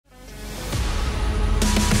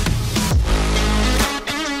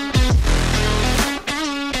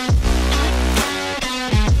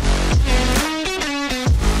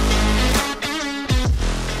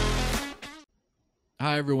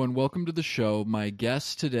everyone. Welcome to the show. My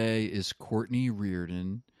guest today is Courtney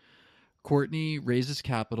Reardon. Courtney raises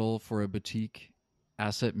capital for a boutique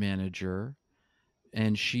asset manager,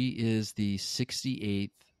 and she is the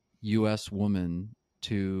 68th U.S. woman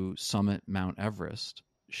to summit Mount Everest.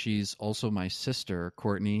 She's also my sister.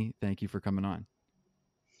 Courtney, thank you for coming on.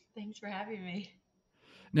 Thanks for having me.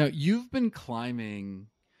 Now, you've been climbing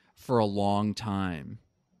for a long time,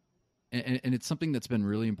 and it's something that's been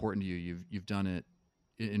really important to you. You've done it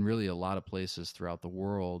in really a lot of places throughout the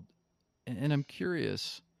world. And I'm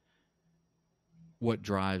curious what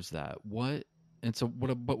drives that.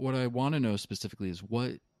 But what I want to know specifically is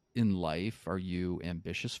what in life are you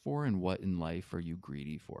ambitious for and what in life are you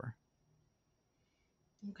greedy for?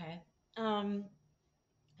 Okay. Um,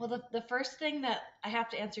 well, the first thing that I have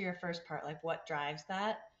to answer your first part, like what drives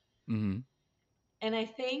that. Hmm. And I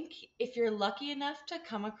think if you're lucky enough to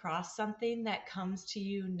come across something that comes to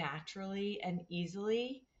you naturally and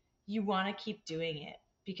easily, you want to keep doing it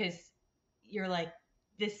because you're like,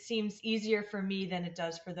 this seems easier for me than it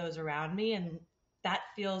does for those around me. And that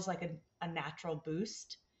feels like a natural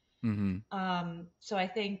boost. Hmm. So I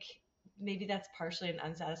think maybe that's partially an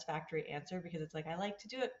unsatisfactory answer because it's like I like to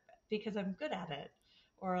do it because I'm good at it,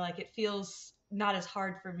 or like it feels not as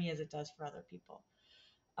hard for me as it does for other people.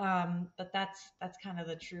 But that's kind of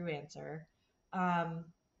the true answer. Um,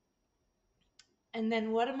 and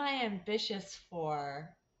then what am I ambitious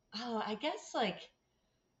for? Oh, I guess like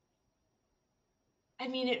I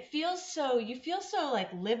mean it feels so you feel so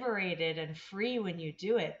like liberated and free when you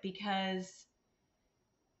do it because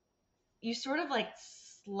you sort of like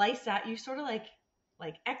slice out you sort of like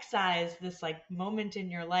excise this like moment in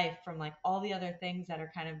your life from like all the other things that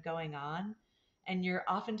are kind of going on, and you're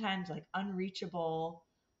oftentimes like unreachable.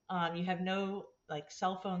 You have no like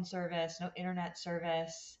cell phone service, no internet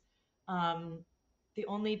service. um, the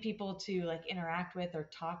only people to like interact with or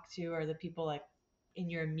talk to are the people like in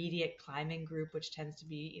your immediate climbing group, which tends to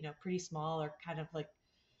be pretty small or kind of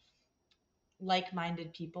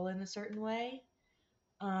like-minded people in a certain way.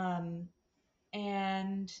 um,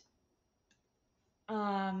 and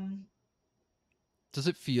Um, Does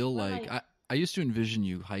it feel what am like I? I used to envision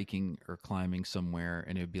you hiking or climbing somewhere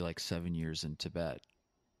and it would be like 7 years in Tibet,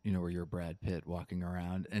 where you're Brad Pitt walking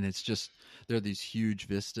around and it's just, there are these huge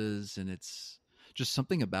vistas and it's just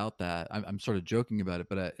something about that. I'm sort of joking about it,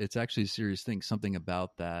 but it's actually a serious thing. Something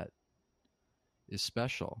about that is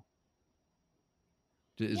special.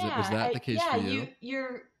 Was that the case Yeah, for you?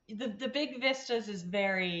 you're the big vistas is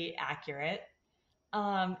very accurate.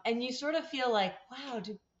 And you sort of feel like, wow,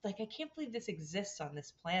 like I can't believe this exists on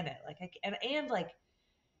this planet. Like and like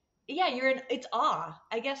yeah, it's awe.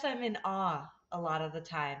 I guess I'm in awe a lot of the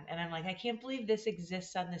time, and I'm like, I can't believe this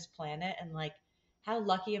exists on this planet, and like, how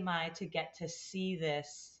lucky am I to get to see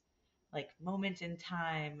this like moment in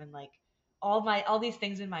time, and like all these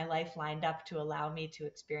things in my life lined up to allow me to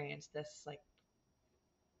experience this like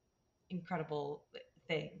incredible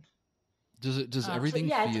thing. Does So everything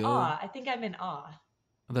yeah, it's feel? awe. I think I'm in awe.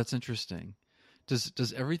 Oh, that's interesting.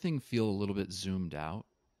 Does everything feel a little bit zoomed out,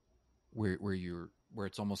 where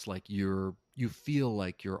it's almost like you feel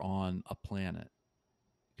like you're on a planet,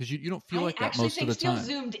 because you don't feel I like that actually most of the things feel time.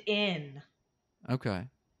 zoomed in. Okay.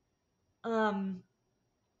 Um,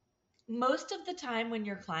 Most of the time when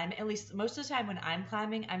you're climbing, at least most of the time when I'm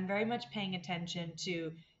climbing, I'm very much paying attention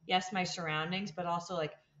to, yes, my surroundings, but also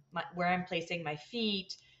like where I'm placing my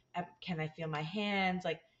feet. Can I feel my hands?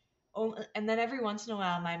 Like, oh, and then every once in a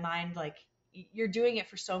while, my mind, like, you're doing it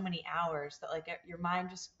for so many hours that like your mind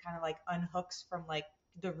just kind of like unhooks from like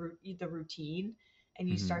the routine, and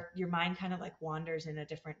Hmm. your mind kind of like wanders in a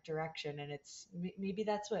different direction. And maybe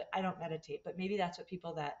that's what I don't meditate, but maybe that's what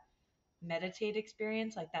people that meditate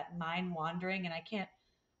experience, like that mind wandering, and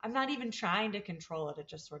I'm not even trying to control it. It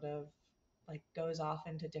just sort of like goes off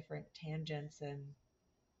into different tangents, and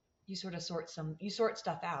you sort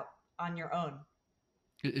stuff out on your own.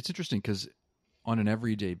 It's interesting because on an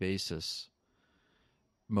everyday basis,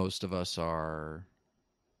 most of us are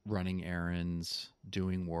running errands,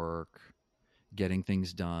 doing work, getting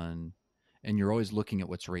things done, and you're always looking at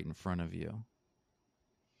what's right in front of you.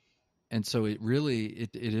 And so it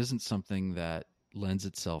isn't something that lends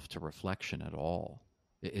itself to reflection at all.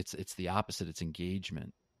 It's the opposite. It's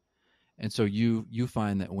engagement. And so you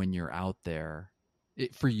find that when you're out there,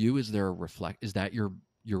 for you, is there a reflect? Is that your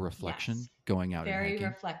reflection Yes, going out and very hiking?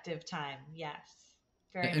 reflective time. Yes,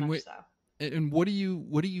 very And much wait, so. and what do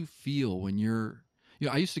you feel when you're?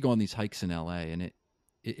 I used to go on these hikes in LA, and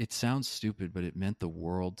it sounds stupid, but it meant the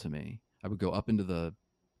world to me. I would go up into the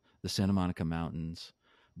Santa Monica Mountains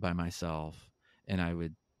by myself, and I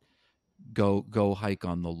would go hike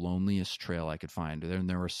on the loneliest trail I could find. And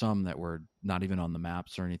there were some that were not even on the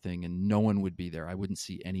maps or anything, and no one would be there. I wouldn't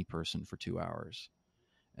see any person for 2 hours,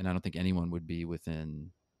 and I don't think anyone would be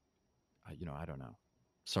within, I don't know,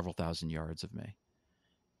 several thousand yards of me.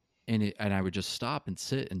 And I would just stop and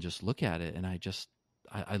sit and just look at it, and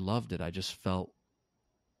I loved it. I just felt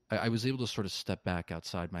I was able to sort of step back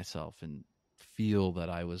outside myself and feel that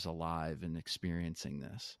I was alive and experiencing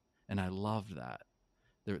this, and I loved that.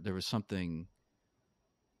 There was something,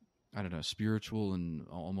 I don't know, spiritual and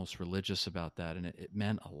almost religious about that, and it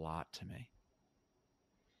meant a lot to me.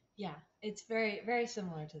 Yeah, it's very, very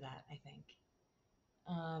similar to that, I think.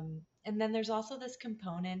 And then there's also this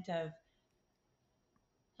component of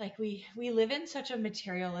like we live in such a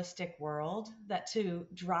materialistic world that to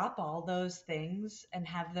drop all those things and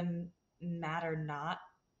have them matter not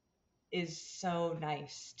is so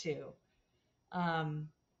nice too. Um,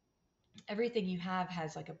 Everything you have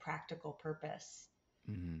has like a practical purpose.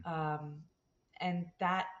 Hmm. Um, and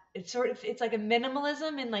that it's sort of it's like a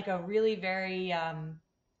minimalism in like a really very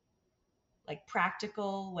like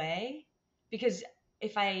practical way because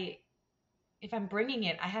if I if I'm bringing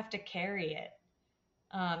it, I have to carry it.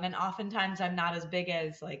 And oftentimes I'm not as big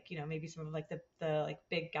as like, maybe some of like the like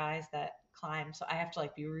big guys that climb. So I have to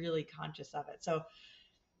like be really conscious of it. So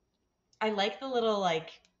I like the little like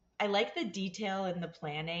I like the detail in the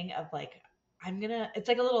planning of like it's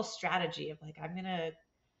like a little strategy of like I'm gonna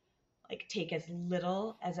like take as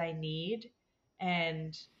little as I need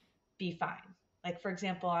and be fine. Like for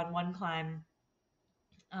example, on one climb,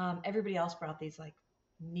 everybody else brought these like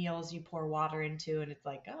meals you pour water into, and it's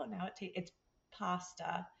like, oh, now it's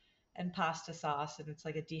pasta and pasta sauce, and it's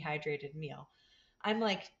like a dehydrated meal. I'm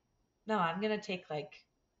like, no, I'm gonna take like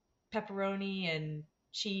pepperoni and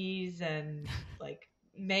cheese and like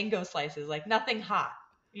mango slices, like nothing hot,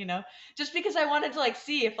 you know, just because I wanted to like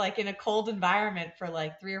see if like in a cold environment for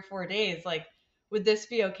like 3 or 4 days, like would this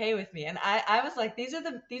be okay with me? And I was like, these are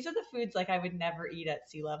the foods like I would never eat at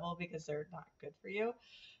sea level because they're not good for you.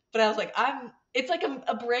 But I was like, it's like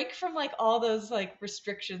a break from like all those like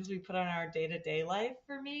restrictions we put on our day to day life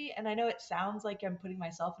for me. And I know it sounds like I'm putting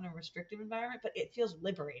myself in a restrictive environment, but it feels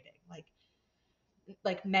liberating,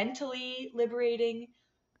 like mentally liberating,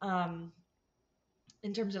 um,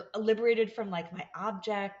 in terms of liberated from like my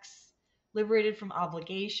objects, liberated from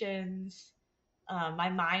obligations. My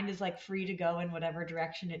mind is like free to go in whatever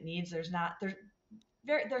direction it needs. There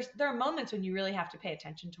are moments when you really have to pay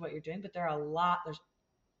attention to what you're doing, but there's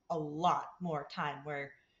a lot more time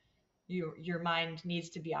where your mind needs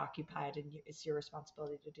to be occupied and it's your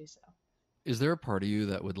responsibility to do so. Is there a part of you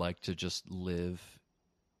that would like to just live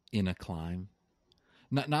in a climb?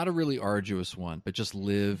 Not a really arduous one, but just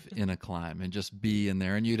live in a climb and just be in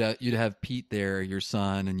there. And you'd have Pete there, your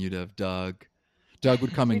son, and you'd have Doug. Doug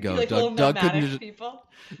would come and We'd be go. like little Doug nomadic couldn't. people.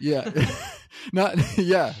 Yeah, not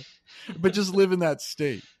yeah, but just live in that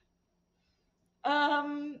state.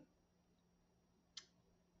 um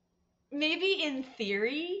Maybe in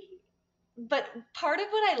theory, but part of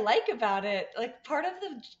what I like about it, like part of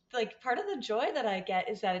the joy that I get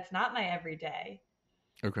is that it's not my everyday.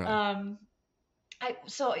 Okay. Um, I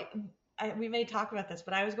so we may talk about this,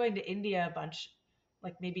 but I was going to India a bunch,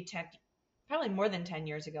 like maybe 10, probably more than 10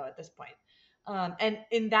 years ago at this point. And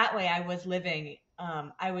in that way, I was living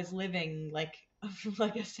like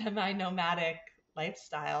like a semi-nomadic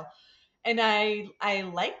lifestyle, and I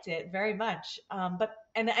liked it very much. But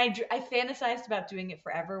and I fantasized about doing it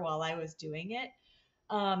forever while I was doing it.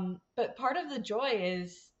 But part of the joy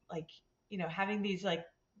is like having these like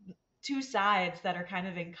two sides that are kind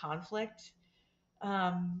of in conflict,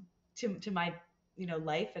 to my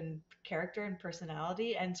life and character and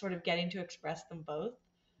personality, and sort of getting to express them both.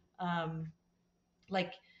 Um,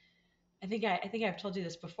 like I think I've told you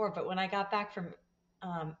this before, but when I got back from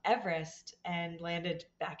Everest and landed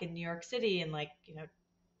back in New York City and like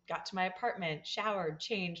got to my apartment, showered,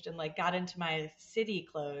 changed, and like got into my city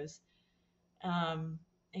clothes. Um,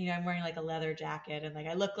 and, I'm wearing like a leather jacket and like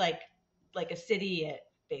I look like a city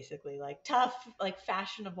basically, like tough, like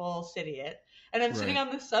fashionable city. And I'm sitting Right.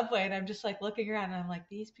 on the subway and I'm just like looking around and I'm like,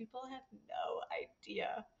 these people have no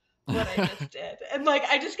idea what I just did. And like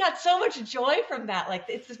I just got so much joy from that. Like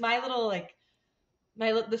it's just my little like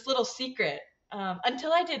this little secret.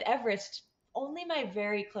 Until I did Everest, only my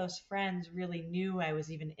very close friends really knew I was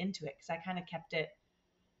even into it because I kind of kept it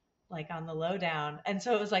like on the lowdown, and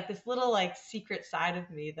so it was like this little like secret side of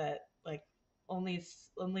me that like only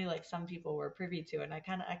like some people were privy to, and I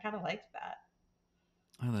kind of liked that.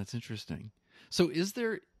 Oh, that's interesting. So, is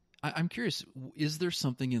there? I'm curious. Is there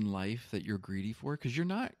something in life that you're greedy for? Because you're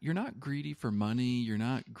not. You're not greedy for money. You're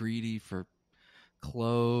not greedy for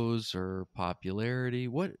clothes or popularity?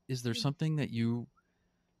 What is there something that you're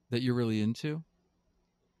really into?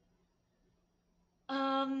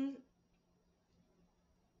 Um,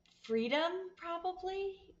 freedom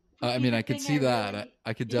probably would I be mean, the I could thing see I that. really,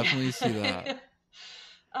 I could yeah. definitely see that.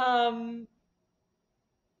 um,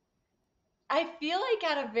 I feel like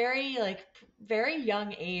at a very very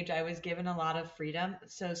young age, I was given a lot of freedom.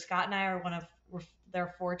 So Scott and I are there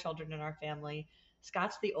are four children in our family.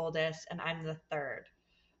 Scott's the oldest, and I'm the third.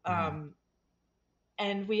 Hmm. Um,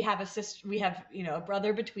 and we have a sister. We have a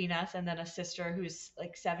brother between us, and then a sister who's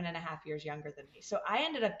like 7.5 years younger than me. So I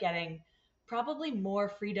ended up getting probably more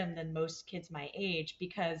freedom than most kids my age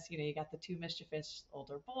because you got the two mischievous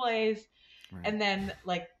older boys, Right. and then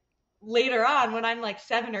like later on when I'm like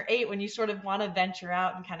 7 or 8, when you sort of want to venture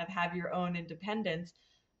out and kind of have your own independence,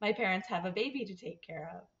 my parents have a baby to take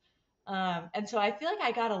care of. And so I feel like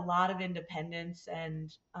I got a lot of independence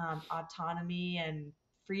and autonomy and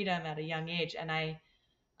freedom at a young age. And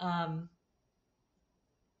um,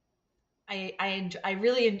 I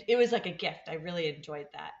really, it was like a gift. I really enjoyed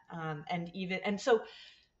that. And so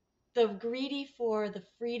the greedy for the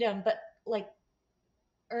freedom, but like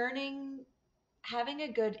earning having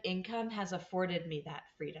a good income has afforded me that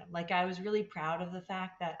freedom. Like I was really proud of the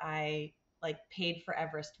fact that I like paid for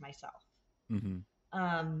Everest myself. Hmm.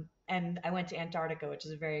 And I went to Antarctica, which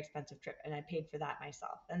is a very expensive trip, and I paid for that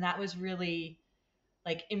myself. And that was really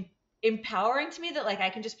like empowering to me that like I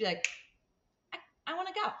can just be like, I want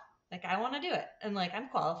to go, like I want to do it, and like I'm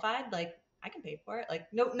qualified, like I can pay for it. Like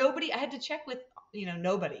nobody. I had to check with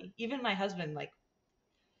nobody, even my husband. Like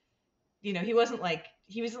he was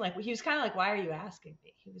kind of like, why are you asking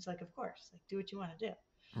me? He was like, of course, like do what you want to do.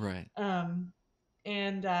 Right. Um,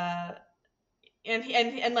 and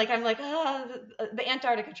and like I'm like, the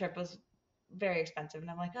Antarctica trip was very expensive, and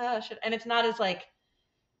I'm like, should and it's not as like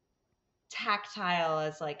tactile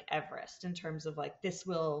as like Everest in terms of like this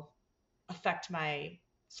will affect my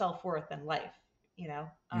self worth and life, you know.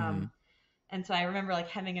 Hmm. And so I remember like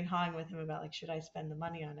hemming and hawing with him about like should I spend the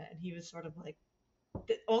money on it, and he was sort of like,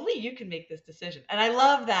 only you can make this decision, and I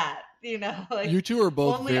love that, like You two are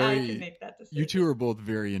both only I can very make that you two decision. are both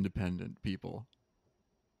very independent people.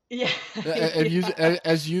 Yeah, And you, yeah.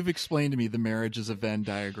 as you've explained to me, the marriage is a Venn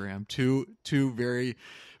diagram. Two very,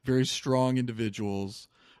 very strong individuals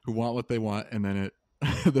who want what they want, and then it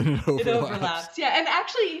then it It overlaps. overlaps. Yeah, and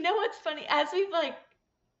actually, you know what's funny? As we've like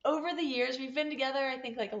over the years, we've been together, I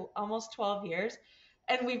think like almost 12 years,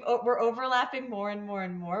 and we're overlapping more and more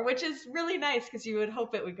and more, which is really nice because you would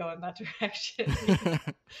hope it would go in that direction,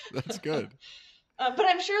 That's good. But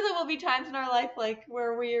I'm sure there will be times in our life like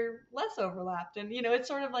where we're less overlapped, and it's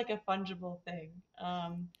sort of like a fungible thing.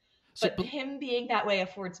 So, But him being that way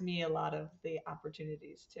affords me a lot of the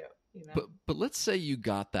opportunities too. You know. but let's say you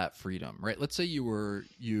got that freedom, right? Let's say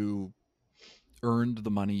you earned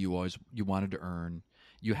the money you wanted to earn.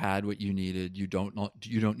 You had what you needed. You don't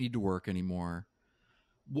need to work anymore.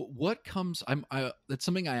 What comes? That's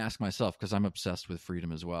something I ask myself because I'm obsessed with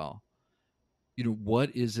freedom as well.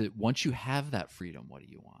 What is it once you have that freedom? What do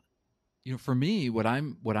you want? For me, what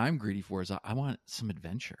I'm greedy for is I want some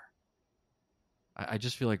adventure. I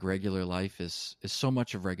just feel like regular life is so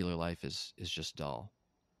much of regular life is just dull,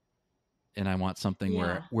 and I want something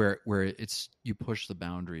Yeah. where it's you push the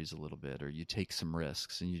boundaries a little bit, or you take some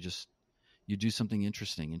risks, and you do something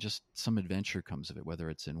interesting, and just some adventure comes of it, whether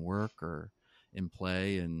it's in work or in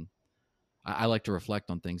play. And I like to reflect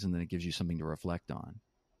on things, and then it gives you something to reflect on.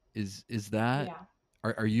 Is that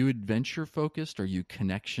Yeah. are you adventure focused? Are you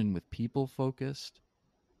connection with people focused?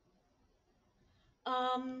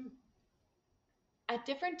 Um, at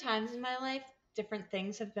different times in my life, different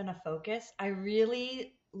things have been a focus. I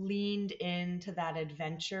really leaned into that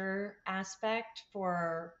adventure aspect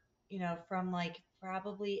from like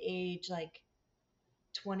probably age like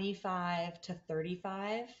 25 to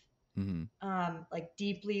 35. Hmm. Like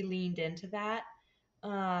deeply leaned into that.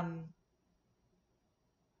 Um,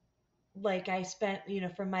 like I spent,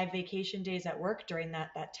 from my vacation days at work during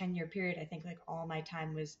that 10-year period, I think like all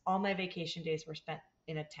my vacation days were spent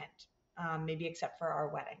in a tent. Maybe except for our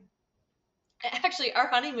wedding. Actually, our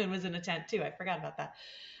honeymoon was in a tent too. I forgot about that.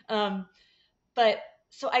 Um, but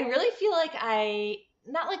so I really feel like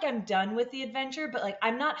not like I'm done with the adventure, but like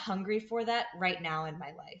I'm not hungry for that right now in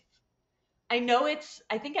my life.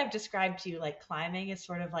 I think I've described to you like climbing is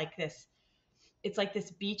sort of like this, it's like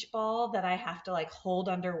this beach ball that I have to like hold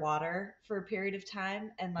underwater for a period of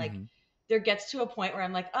time. And like Hmm. there gets to a point where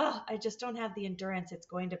I'm like, oh, I just don't have the endurance. It's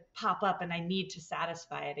going to pop up and I need to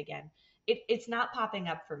satisfy it again. It's not popping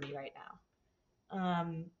up for me right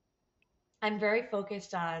now. I'm very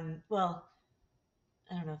focused on, well,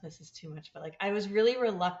 I don't know if this is too much, but like I was really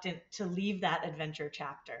reluctant to leave that adventure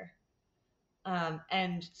chapter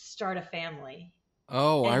and start a family.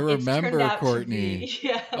 Oh, I And it's turned remember, out to Courtney. be,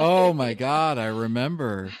 yeah, Oh my yeah. God, I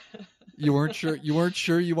remember. You weren't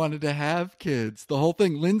sure you wanted to have kids. The whole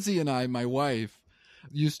thing. Lindsay and I, my wife,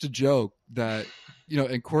 used to joke that,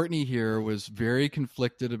 and Courtney here was very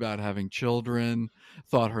conflicted about having children,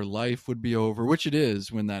 thought her life would be over, which it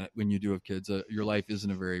is when you do have kids. Your life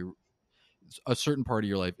isn't a certain part of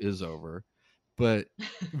your life is over, but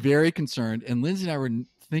very concerned. And Lindsay and I were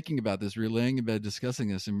thinking about this. We were laying in bed discussing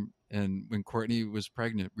this, and when Courtney was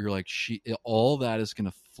pregnant, we were like, all that is going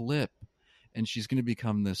to flip, and she's going to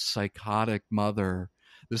become this psychotic mother,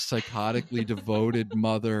 this psychotically devoted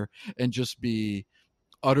mother, and just be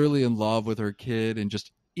utterly in love with her kid, and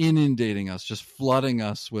just inundating us, just flooding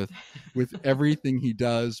us with everything he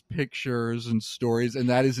does, pictures and stories. And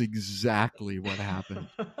that is exactly what happened.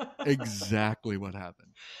 Exactly what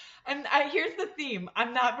happened. And here's the theme: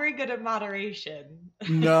 I'm not very good at moderation.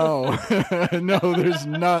 No, no, there's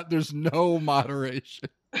no moderation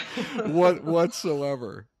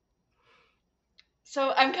whatsoever.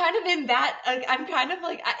 So I'm kind of in that. I'm kind of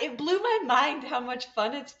like it blew my mind how much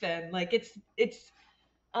fun it's been. Like it's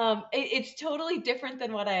totally different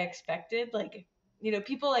than what I expected. Like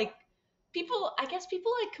people like people. I guess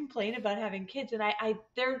people like complain about having kids, and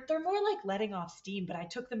they're more like letting off steam, but I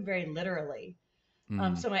took them very literally.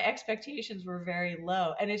 Mm, So my expectations were very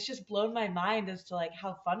low, and it's just blown my mind as to like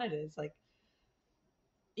how fun it is. Like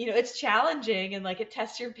it's challenging and like it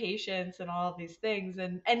tests your patience and all of these things,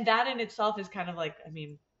 and that in itself is kind of like, I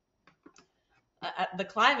mean, the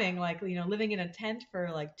climbing, like living in a tent for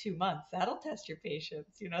like 2 months, that'll test your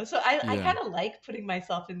patience. So I yeah. kind of like putting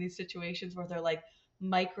myself in these situations where they're like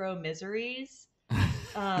micro miseries,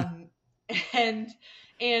 um and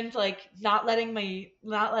like not letting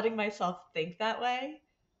myself think that way,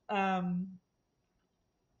 um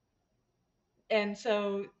and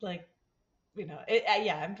so like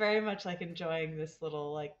yeah, I'm very much like enjoying this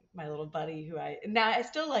little, like my little buddy who I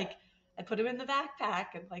still like. I put him in the backpack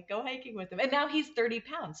and like go hiking with him, and now he's 30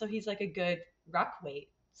 pounds, so he's like a good ruck weight.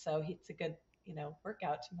 So it's a good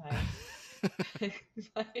workout to my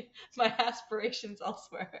my aspirations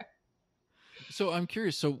elsewhere. So I'm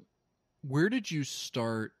curious. So where did you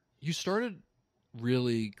start? You started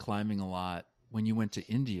really climbing a lot when you went to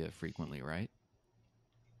India frequently, right?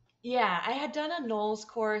 Yeah, I had done a Knowles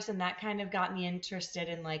course, and that kind of got me interested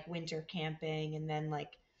in like winter camping, and then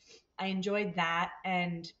like I enjoyed that,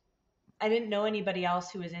 and I didn't know anybody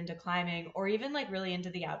else who was into climbing or even like really into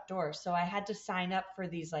the outdoors. So I had to sign up for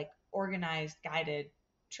these like organized guided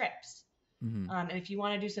trips. Hmm. And if you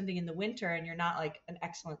want to do something in the winter and you're not like an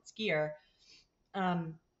excellent skier,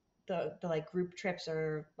 um, the like group trips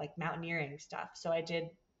are like mountaineering stuff. So I did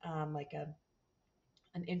like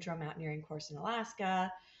an intro mountaineering course in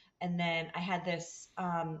Alaska, and then I had this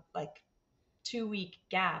like 2 week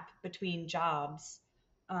gap between jobs,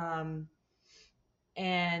 um,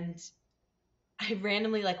 and I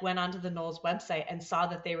randomly like went onto the Knowles website and saw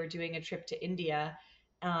that they were doing a trip to India.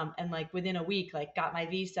 And like within a week, like got my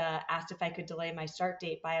visa, asked if I could delay my start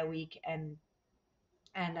date by a week, and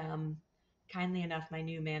kindly enough, my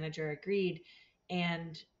new manager agreed,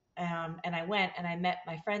 and and I went and I met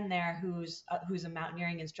my friend there who's a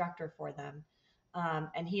mountaineering instructor for them,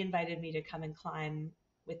 and he invited me to come and climb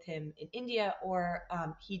with him in India, or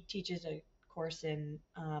he teaches a course in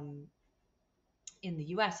the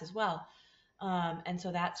U.S. as well. And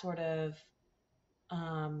so that sort of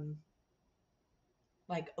um,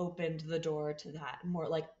 like opened the door to that more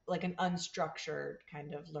like an unstructured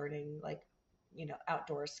kind of learning, like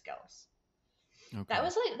outdoor skills. Okay. That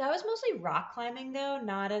was mostly rock climbing though.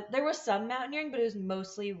 There was some mountaineering, but it was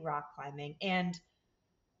mostly rock climbing and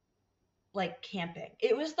like camping.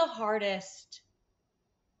 It was the hardest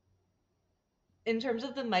in terms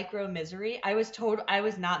of the micro misery. I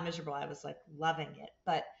was not miserable. I was like loving it,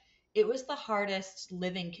 but it was the hardest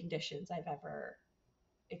living conditions I've ever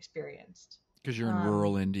experienced. Because you're in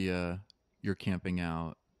rural Um, India, you're camping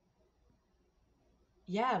out.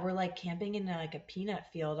 yeah, we're like camping in like a peanut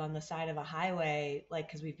field on the side of a highway, like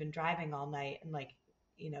because we've been driving all night, and like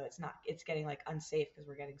it's getting like unsafe because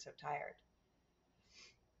we're getting so tired.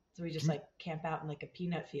 So we just Can, like camp out in like a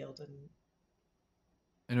peanut field and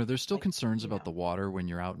I know there's still like concerns about the water when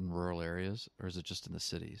you're out in rural areas, or is it just in the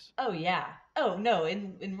cities? oh yeah, oh no,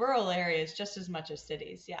 in rural areas just as much as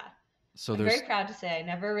cities. Yeah, So I'm very there's proud to say I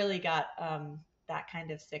never really got that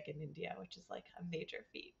kind of sick in India, which is like a major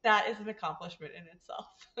feat. That is an accomplishment in itself.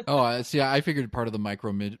 Oh, I see. I figured part of the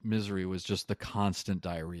micro misery was just the constant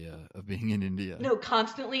diarrhea of being in India. No,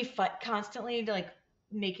 constantly like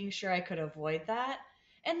making sure I could avoid that.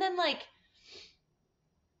 And then like,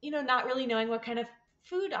 not really knowing what kind of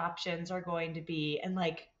food options are going to be, and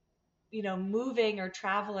like, moving or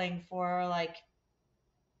traveling for like,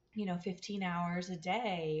 15 hours a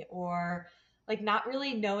day, or like not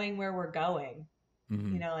really knowing where we're going.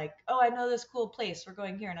 Hmm. Like, oh, I know this cool place. We're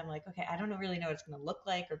going here. And I'm like, okay, I don't really know what it's going to look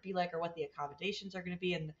like or be like, or what the accommodations are going to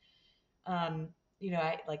be. And, um,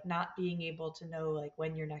 I like not being able to know like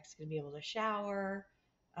when you're next going to be able to shower.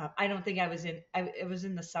 I don't think it was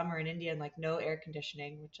in the summer in India and like no air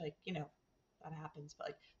conditioning, which like, that happens. But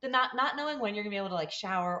like the not knowing when you're going to be able to like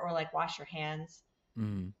shower or like wash your hands.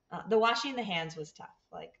 Hmm. The washing the hands was tough.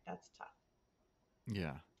 Like that's tough.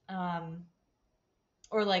 Yeah. Um,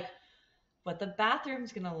 or like what the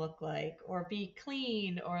bathroom's gonna look like or be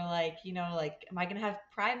clean, or like, like am I gonna have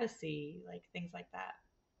privacy, like things like that.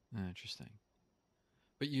 Interesting.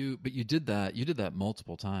 But you did that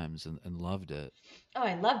multiple times and loved it. Oh,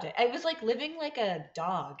 I loved it. I was like living like a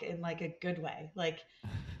dog in like a good way, like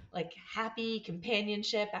happy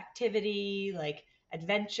companionship, activity, like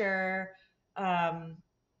adventure. um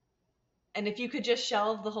and if you could just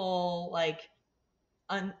shelve the whole like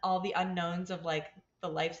all the unknowns of like the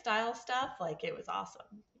lifestyle stuff, like it was awesome.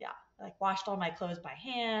 Yeah, like washed all my clothes by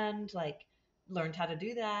hand, like learned how to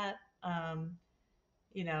do that. um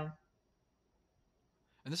you know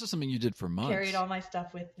And this is something you did for Carried months. all my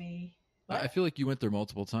stuff with me. I What? feel like you went there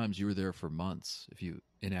multiple times. You were there for months, if you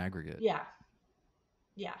in aggregate. Yeah,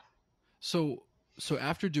 yeah, So so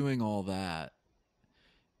after doing all that,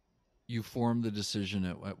 you formed the decision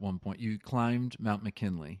at one point. You climbed Mount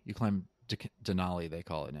McKinley. You climbed Denali, they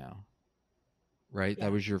call it now, right? That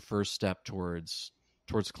yeah, was your first step towards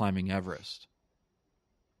climbing Everest.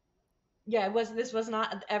 yeah. This was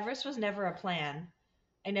not, Everest was never a plan.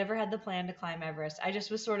 I never had the plan to climb Everest. I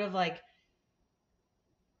just was sort of like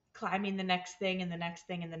climbing the next thing and the next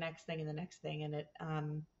thing and the next thing and the next thing.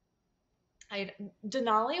 And I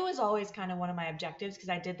Denali was always kind of one of my objectives because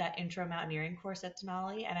I did that intro mountaineering course at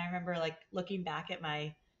Denali, and I remember like looking back at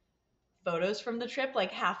my photos from the trip,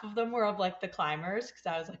 like half of them were of like the climbers, because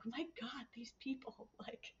I was like, oh my god, these people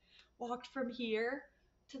like walked from here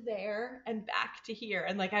to there and back to here,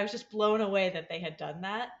 and like I was just blown away that they had done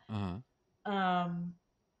that. Uh-huh. Um,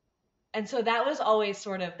 and so that was always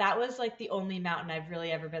sort of, that was like the only mountain I've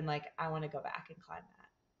really ever been like, I want to go back and climb that.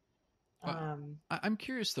 Uh, I'm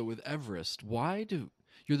curious though with Everest, why do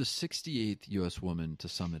you're the 68th U.S. woman to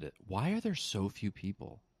summit it? Why are there so few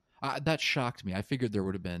people? That shocked me. I figured there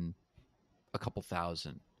would have been a couple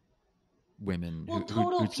thousand women Well,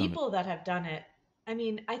 total who'd summit. people that have done it. I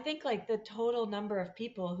mean, I think like the total number of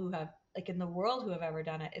people who have like in the world who have ever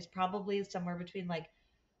done it is probably somewhere between like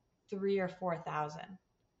 3 or 4 thousand.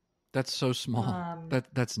 That's so small. Um,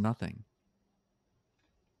 That's nothing.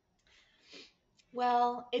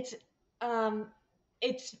 well, um,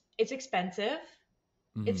 it's expensive,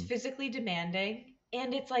 it's Hmm. physically demanding,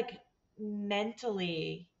 and it's like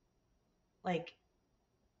mentally like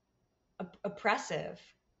oppressive,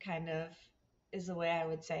 kind of is the way I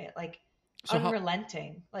would say it. Like So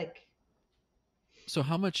unrelenting. Like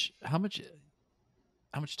how much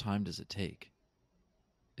time does it take?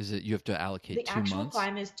 Is it you have to allocate the two actual months?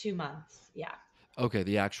 climb is 2 months. Yeah, Okay,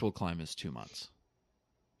 the actual climb is 2 months.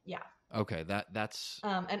 yeah. Okay, that's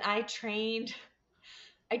And I trained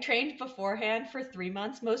beforehand for 3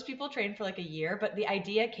 months. Most people train for like a year, but the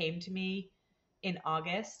idea came to me in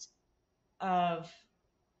August of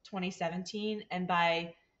 2017, and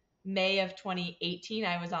by May of 2018,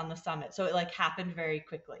 I was on the summit. So it like happened very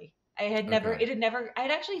quickly. okay. I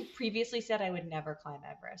had actually previously said I would never climb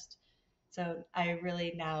Everest. So I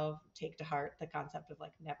really now take to heart the concept of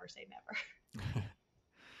like never say never.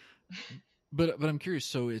 But I'm curious.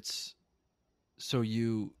 So it's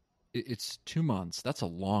 2 months. That's a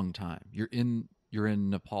long time. You're in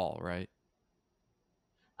Nepal, right?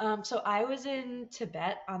 So I was in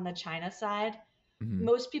Tibet on the China side. Hmm.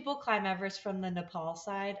 Most people climb Everest from the Nepal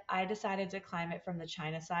side. I decided to climb it from the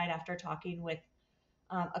China side after talking with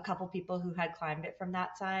a couple people who had climbed it from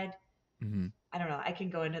that side. Hmm. I don't know. I can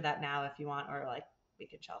go into that now if you want, or like we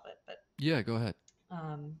can shelve it. But Yeah, go ahead.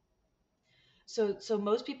 um, so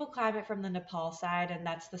most people climb it from the Nepal side, and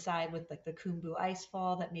that's the side with like the Khumbu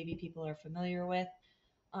icefall that maybe people are familiar with.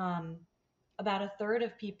 Um, about a third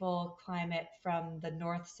of people climb it from the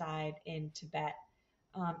north side in Tibet.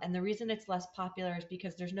 And the reason it's less popular is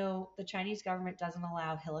because the Chinese government doesn't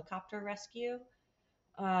allow helicopter rescue.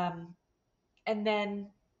 Um, and then,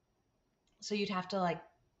 so you'd have to like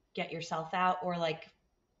get yourself out, or like,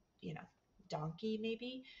 you know, donkey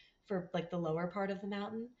maybe for like the lower part of the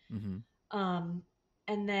mountain. Hmm. Um,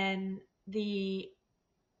 and then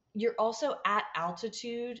you're also at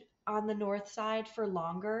altitude on the north side for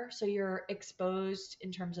longer, so you're exposed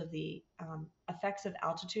in terms of the effects of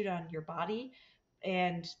altitude on your body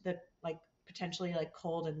and the like potentially like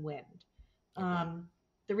cold and wind. Okay. um,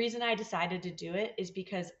 the reason I decided to do it is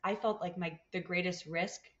because I felt like the greatest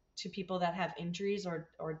risk to people that have injuries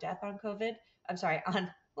or death on COVID. I'm sorry,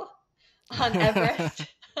 on Everest.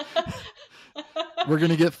 We're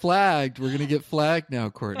gonna get flagged. We're gonna get flagged now,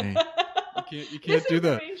 Courtney. You can't do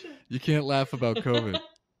that. Misinformation. You can't laugh about COVID.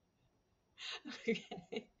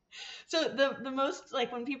 Okay. So the most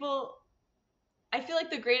like when people, I feel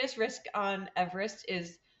like the greatest risk on Everest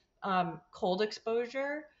is cold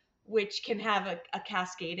exposure, which can have a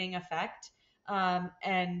cascading effect,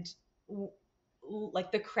 and w-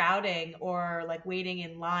 like the crowding or like waiting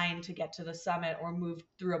in line to get to the summit or move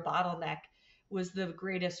through a bottleneck was the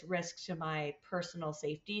greatest risk to my personal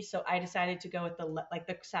safety. So I decided to go with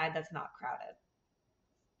the side that's not crowded,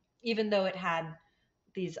 even though it had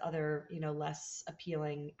these other, less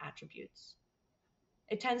appealing attributes.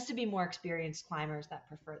 It tends to be more experienced climbers that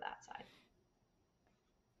prefer that side.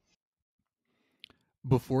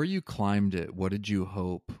 Before you climbed it, what did you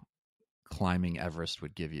hope climbing Everest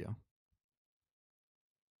would give you?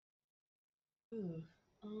 Ooh.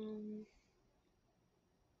 Um,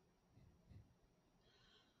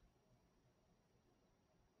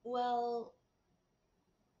 well,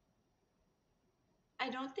 I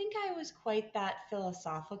don't think I was quite that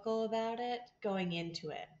philosophical about it going into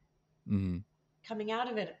it. Mm-hmm. Coming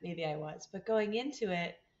out of it, maybe I was, but going into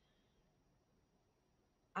it,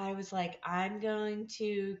 I was like, I'm going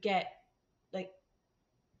to get like,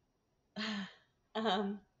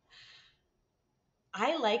 um,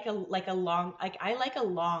 I like a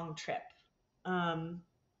long trip. Um,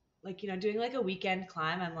 like doing like a weekend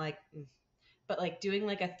climb, I'm like, but like doing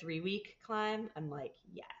like a 3 week climb, I'm like,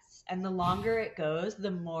 yes. And the longer it goes,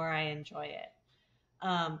 the more I enjoy it.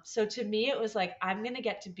 So to me, it was like I'm gonna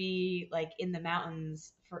get to be like in the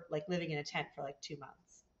mountains for like living in a tent for like 2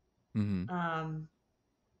 months. Mm-hmm. Um,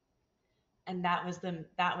 and that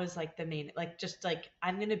was like the main, like just like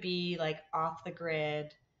I'm gonna be like off the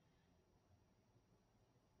grid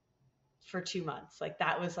for 2 months. Like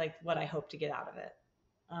that was like what I hoped to get out of it.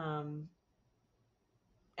 Um,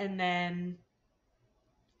 and then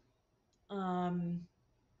um,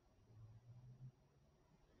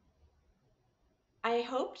 I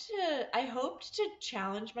hoped to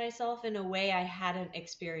challenge myself in a way I hadn't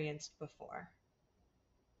experienced before.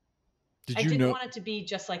 Did I you didn't know? want it to be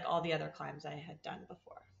just like all the other climbs I had done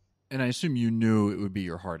before. And I assume you knew it would be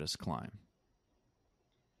your hardest climb.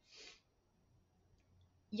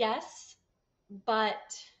 Yes,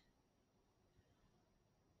 but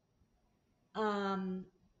um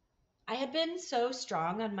I had been so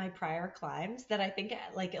strong on my prior climbs that I think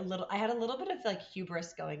I had a little bit of like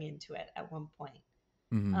hubris going into it at one point.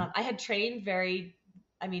 Mm-hmm. I had trained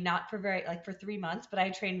I mean, not for very, like for 3 months, but I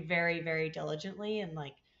had trained very, very diligently. And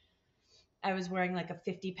like, I was wearing like a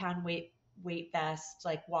 50-pound weight vest,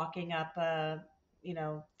 like walking up a,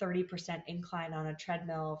 30% incline on a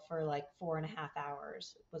treadmill for like 4.5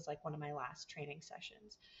 hours was like one of my last training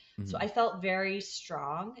sessions. So Mm-hmm. I felt very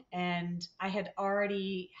strong, and I had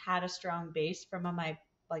already had a strong base from my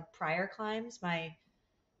like prior climbs. My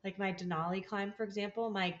Denali climb, for example,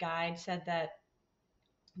 my guide said that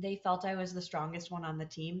they felt I was the strongest one on the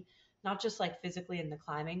team, not just like physically in the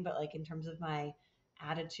climbing, but like in terms of my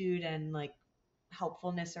attitude and like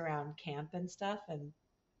helpfulness around camp and stuff. And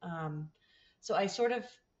um, so I sort of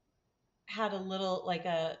had a little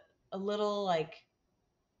like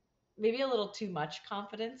maybe a little too much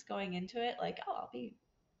confidence going into it. Like, oh, I'll be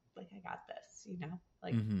like, I got this,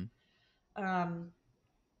 like, Mm-hmm. um,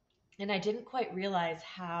 and I didn't quite realize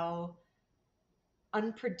how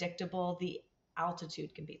unpredictable the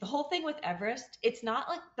altitude can be. The whole thing with Everest, it's not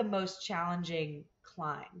like the most challenging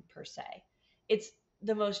climb per se. It's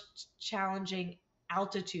the most challenging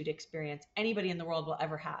altitude experience anybody in the world will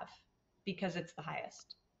ever have because it's the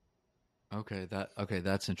highest. Okay,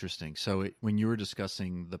 that's interesting. So when you were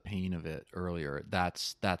discussing the pain of it earlier,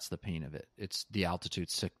 that's the pain of it. It's the altitude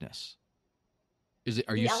sickness. Is it?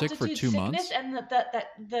 Are you The sick for altitude 2 months? sickness and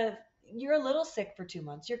the you're a little sick for 2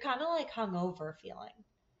 months. You're kind of like hungover feeling.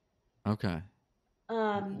 Okay.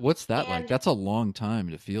 Um, What's that like? and That's a long time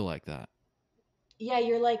to feel like that. yeah,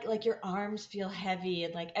 you're like your arms feel heavy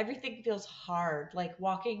and like everything feels hard. Like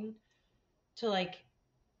walking to like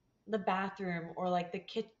the bathroom or like the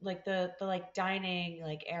like the like dining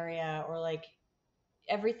like area or like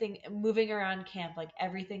everything moving around camp, like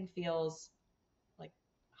everything feels like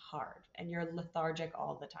hard and you're lethargic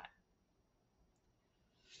all the time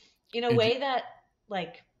in a And way that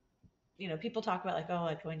like people talk about like, oh,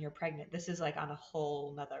 like when you're pregnant, this is like on a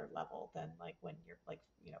whole nother level than like when you're like,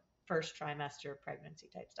 first trimester pregnancy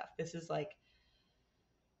type stuff. This is like,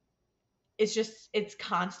 it's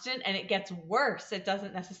constant and it gets worse. It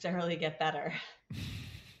doesn't necessarily get better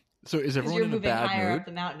So is because everyone you're in a moving bad higher up mood?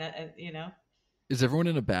 the mountain. Is everyone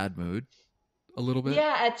in a bad mood a little bit?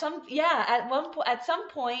 Yeah, at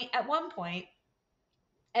one point,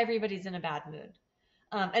 everybody's in a bad mood.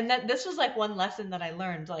 And that this was like one lesson that I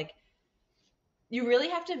learned. Like, you really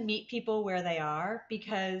have to meet people where they are,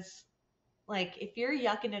 because like if you're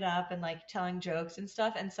yucking it up and like telling jokes and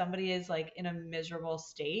stuff and somebody is like in a miserable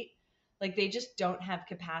state, like they just don't have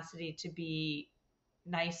capacity to be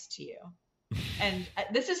nice to you. And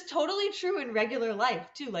this is totally true in regular life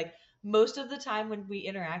too. Like most of the time when we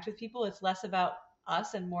interact with people, it's less about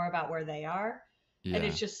us and more about where they are. And Yeah.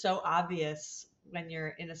 it's just so obvious when you're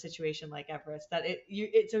in a situation like Everest that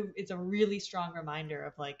it's a really strong reminder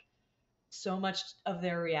of like so much of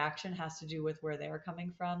their reaction has to do with where they're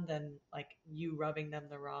coming from than like you rubbing them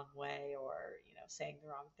the wrong way or saying the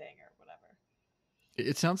wrong thing or whatever.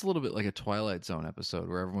 It sounds a little bit like a Twilight Zone episode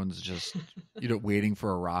where everyone's just, waiting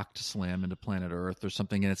for a rock to slam into planet Earth or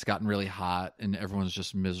something, and it's gotten really hot, and everyone's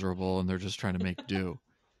just miserable, and they're just trying to make do.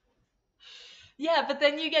 Yeah, but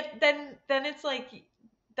then you get then it's like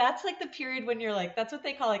that's like the period when you're like, that's what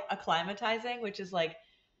they call like acclimatizing, which is like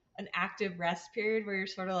an active rest period where you're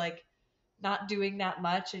sort of like not doing that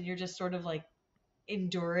much and you're just sort of like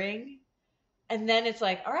enduring. And then it's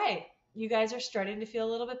like, all right, you guys are starting to feel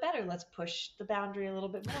a little bit better. Let's push the boundary a little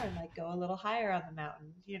bit more and like go a little higher on the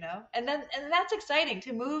mountain. And that's exciting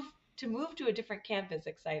to move to a different camp is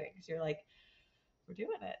exciting because you're like, we're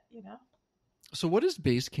doing it. So what is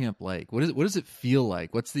base camp like? What does it feel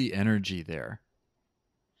like? What's the energy there?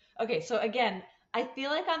 Okay, so again, I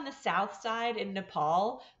feel like on the south side in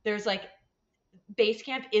Nepal, there's like base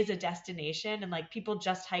camp is a destination and like people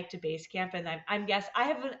just hike to base camp, and I'm guess I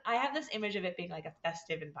have this image of it being like a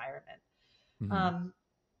festive environment. Mm-hmm. Um,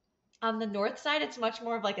 on the north side, it's much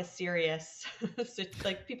more of like a serious,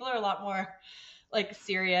 like people are a lot more like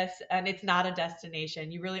serious, and it's not a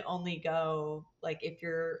destination. You really only go like if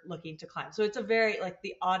you're looking to climb. So it's a very like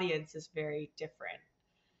the audience is very different.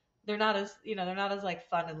 They're not as like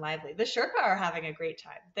fun and lively. The Sherpa are having a great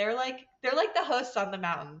time. They're like the hosts on the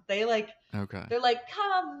mountain. Okay. They're like,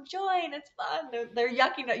 come join, it's fun. They're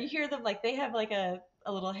yucking it. You hear them like they have like a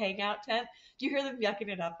little hangout tent. You hear them yucking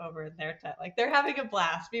it up over in their tent. Like they're having a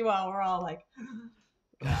blast. Meanwhile, we're all like,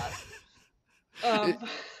 God. It, Um,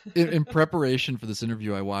 in preparation for this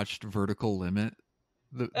interview, I watched Vertical Limit,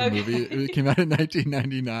 the movie. okay. It came out in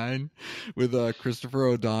 1999 with Christopher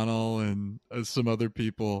O'Donnell and some other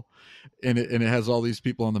people, and it has all these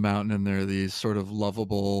people on the mountain, and they're these sort of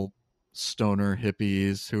lovable stoner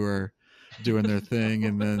hippies who are doing their thing,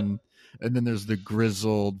 No. and then there's the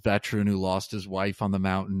grizzled veteran who lost his wife on the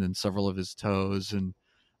mountain and several of his toes, and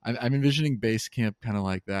I'm envisioning base camp kind of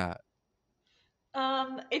like that.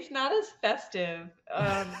 It's not as festive.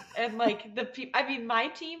 And like I mean, my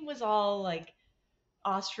team was all like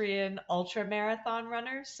Austrian ultra marathon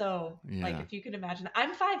runners. So like Yeah. if you can imagine,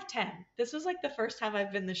 I'm 5'10". This was like the first time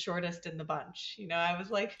I've been the shortest in the bunch. I was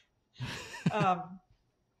like um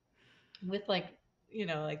with like,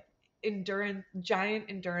 like giant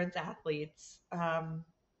endurance athletes.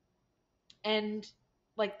 And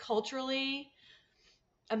like culturally,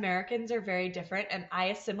 Americans are very different, and I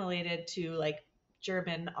assimilated to like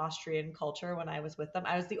German Austrian culture when I was with them.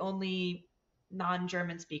 I was the only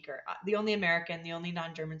non-German speaker, the only American, the only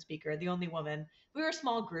non-German speaker, the only woman. We were a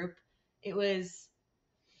small group. It was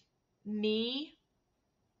me,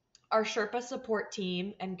 our Sherpa support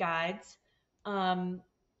team and guides, um,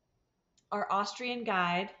 our Austrian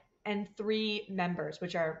guide, and three members,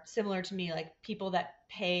 which are similar to me, like people that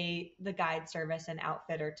pay the guide service and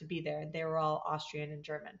outfitter to be there. They were all Austrian and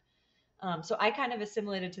German. So I kind of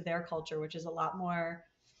assimilated to their culture, which is a lot more.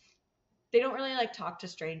 They don't really like talk to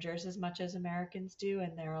strangers as much as Americans do,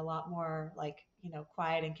 and they're a lot more like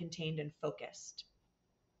quiet and contained and focused.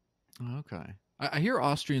 Okay. I hear a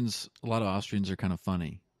lot of Austrians are kind of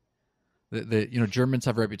funny. Germans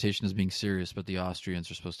have a reputation as being serious, but the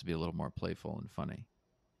Austrians are supposed to be a little more playful and funny.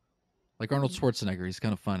 Like Arnold Hmm. Schwarzenegger, he's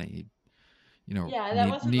kind of funny. Yeah, that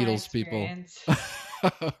wasn't my Needles people. experience.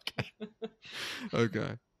 Okay.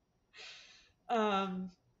 Okay. um,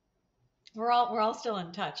 we're all still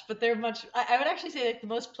in touch, but they're much. I would actually say like the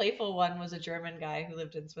most playful one was a German guy who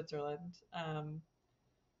lived in Switzerland.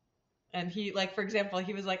 And he like, for example,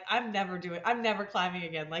 he was like, I'm never climbing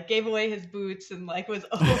again. Like gave away his boots and like was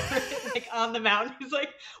over it, like on the mountain. He's like,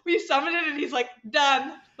 we summited and he's like,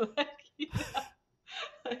 done.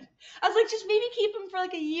 Like, I was like, just maybe keep him for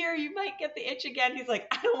like a year. You might get the itch again. He's like,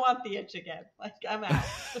 I don't want the itch again. Like, I'm out.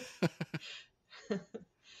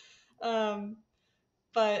 um,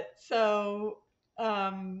 but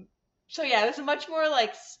um, so yeah, it was a much more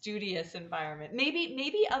like studious environment.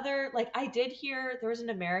 Maybe other like I did hear there was an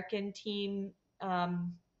American team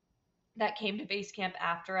that came to base camp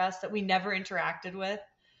after us that we never interacted with.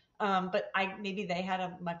 But I maybe they had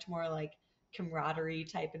a much more like camaraderie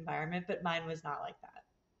type environment, but mine was not like that.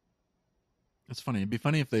 It's funny. It'd be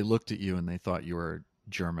funny if they looked at you and they thought you were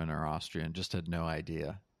German or Austrian, just had no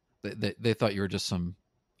idea. They thought you were just some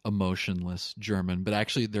emotionless German, but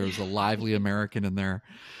actually there was a lively American in there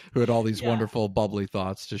who had all these Yeah. wonderful, bubbly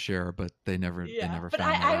thoughts to share, but they Yeah, never but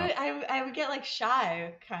found that out. I would get like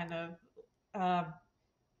shy, kind of. Um,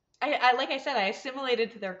 like I said, I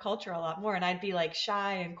assimilated to their culture a lot more, and I'd be like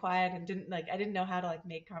shy and quiet, and I didn't know how to like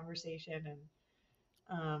make conversation,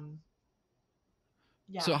 and um,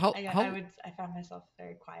 yeah, So how I found myself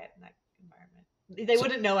very quiet in that environment. They so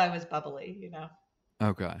wouldn't know I was bubbly, you know.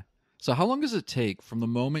 okay. So how long does it take from the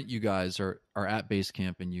moment you guys are at base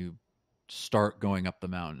camp and you start going up the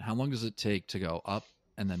mountain? How long does it take to go up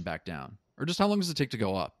and then back down? Or just how long does it take to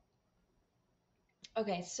go up?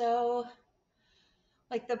 Okay, so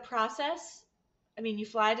like the process, I mean, you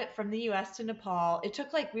fly from the US to Nepal. It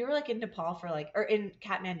took like we were like in Nepal for like or in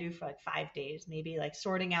Kathmandu for like 5 days, maybe like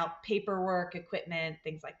sorting out paperwork, equipment,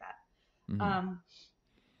 things like that. Hmm.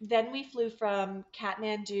 Then we flew from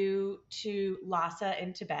Kathmandu to Lhasa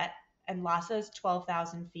in Tibet, and Lhasa is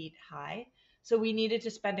 12,000 feet high. So we needed to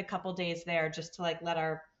spend a couple days there just to like let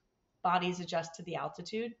our bodies adjust to the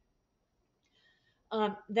altitude.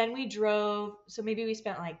 Then we drove, so maybe we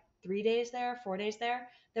spent like 3 days there, 4 days there.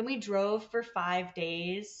 Then we drove for 5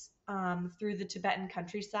 days through the Tibetan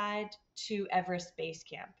countryside to Everest Base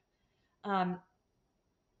Camp. Um,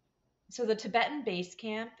 so the Tibetan base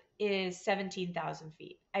camp is 17,000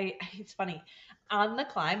 feet. It's funny. On the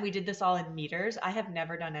climb, we did this all in meters. I have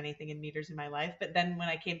never done anything in meters in my life, but then when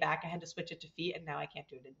I came back, I had to switch it to feet, and now I can't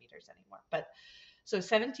do it in meters anymore. But so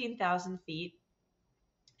 17,000 feet,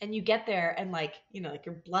 and you get there and like like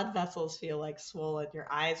your blood vessels feel like swollen, your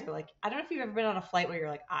eyes are like, I don't know if you've ever been on a flight where your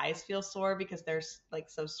like eyes feel sore because they're like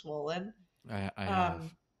so swollen. I have.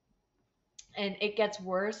 um and it gets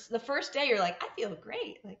worse. The first day you're like, I feel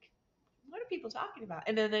great, like what are people talking about?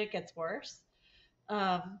 And then it gets worse.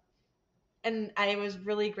 um and I was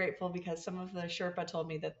really grateful because some of the Sherpa told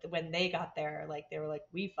me that when they got there, like they were like,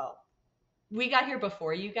 we got here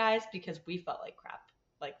before you guys because we felt like crap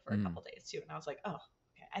like for a Mm. couple days too. And I was like, oh,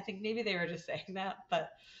 okay. I think maybe they were just saying that, but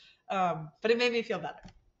it made me feel better.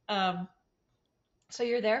 Um, so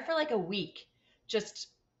you're there for like a week, just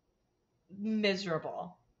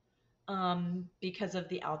miserable because of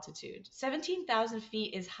the altitude. 17,000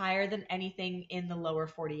 feet is higher than anything in the lower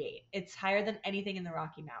 48. It's higher than anything in the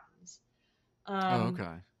Rocky Mountains. Oh, Um,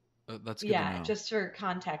 okay. That's good to yeah, know. just for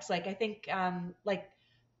context, like I think like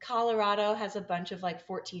Colorado has a bunch of like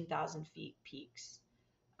 14,000 feet peaks.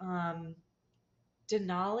 Um,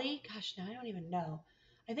 Denali, gosh, now I don't even know.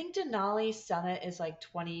 I think Denali summit is like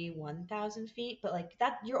 21,000 feet, but like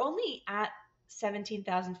that, you're only at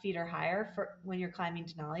 17,000 feet or higher for when you're climbing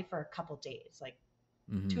Denali for a couple days, like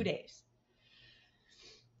Hmm. 2 days.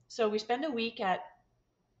 So we spend a week at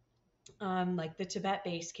like the Tibet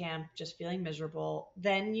base camp, just feeling miserable.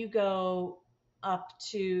 Then you go up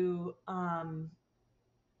to, I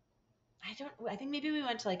think maybe we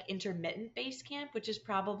went to like intermittent base camp, which is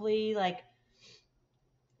probably like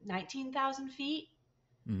 19,000 feet.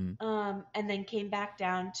 Hmm. And then came back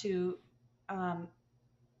down um,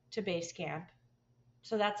 to base camp.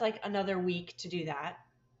 So that's like another week to do that.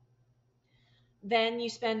 Then you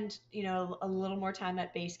spend, a little more time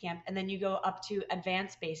at base camp, and then you go up to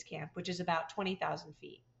advanced base camp, which is about 20,000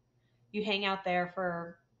 feet. You hang out there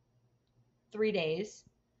for 3 days,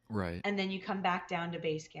 Right. and then you come back down to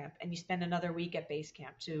base camp, and you spend another week at base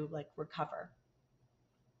camp to like recover.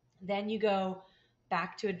 Then you go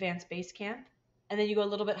back to advanced base camp, and then you go a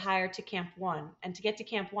little bit higher to Camp One. And to get to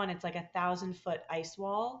Camp One, it's like 1,000 foot ice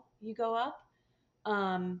wall you go up,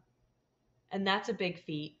 um, and that's a big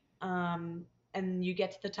feat. And you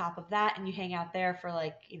get to the top of that, and you hang out there for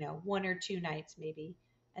like 1 or 2 nights maybe,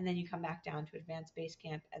 and then you come back down to advanced base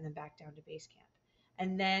camp, and then back down to base camp,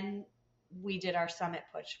 and then we did our summit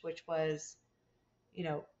push, which was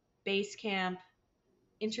base camp,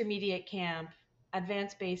 intermediate camp,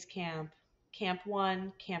 advanced base camp, camp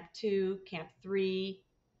one, camp two, camp three.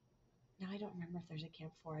 Now I don't remember if there's a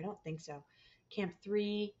camp four. I don't think so. Camp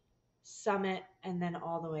three, summit, and then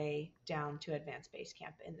all the way down to advanced base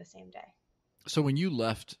camp in the same day. So when you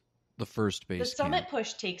left the first The base summit camp,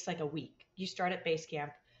 push takes like a week. You start at base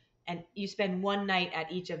camp, and you spend one night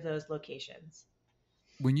at each of those locations.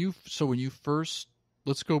 When you first,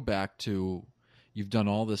 let's go back to, you've done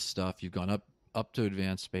all this stuff, you've gone up to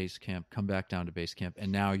advanced base camp, come back down to base camp,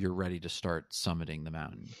 and now you're ready to start summiting the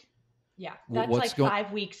mountain. Yeah, that's What's like going?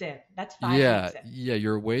 5 weeks in. That's five Yeah, weeks in. yeah,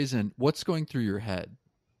 you're ways in. What's going through your head?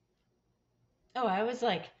 Oh, I was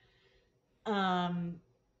like, um,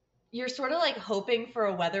 you're sort of like hoping for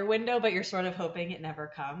a weather window, but you're sort of hoping it never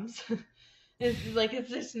comes. It's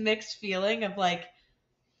this mixed feeling of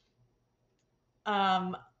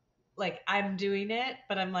um, like I'm doing it,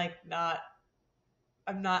 but I'm like not.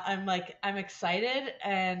 I'm not. I'm like I'm excited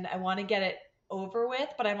and I want to get it over with,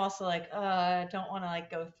 but I'm also like, I don't want to like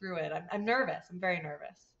go through it. I'm nervous. I'm very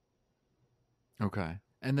nervous. Okay,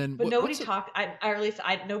 and then But nobody what's it? talked. Or at least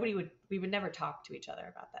nobody would. We would never talk to each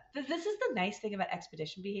other about that. This is the nice thing about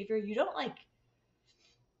expedition behavior. You don't like.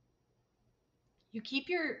 You keep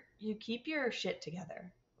your shit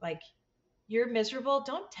together. Like you're miserable.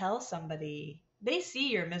 Don't tell somebody. They see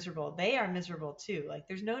you're miserable. They are miserable too. Like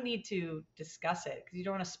there's no need to discuss it because you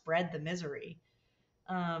don't want to spread the misery.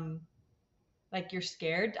 Um, like you're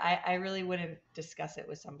scared. I really wouldn't discuss it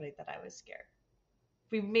with somebody that I was scared.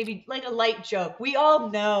 We maybe like a light joke. We all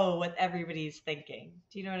know what everybody's thinking.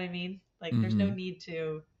 Do you know what I mean? Like there's no Mm-hmm. need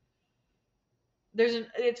to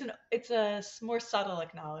it's a more subtle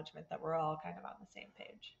acknowledgement that we're all kind of on the same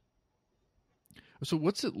page. So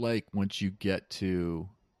what's it like once you get to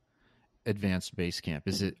advanced base camp?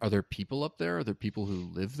 Are there people up there? Are there people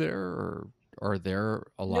who live there, or are there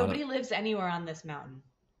a lot of? Nobody lives anywhere on this mountain.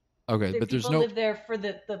 Okay, There but there's people no. live there for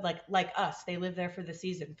the like us. They live there for the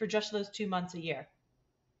season for just those 2 months a year.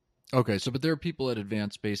 Okay, so but there are people at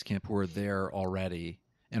advanced base camp who are there already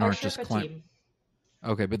and Our aren't just Sherpa climb. team,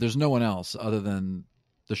 Okay, but there's no one else other than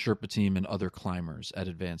the Sherpa team and other climbers at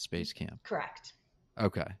advanced base camp. correct.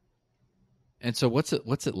 Okay, and so what's it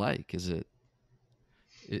like? Is it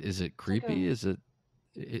It's like a creepy? It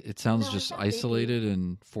sounds no, it's just not creepy. isolated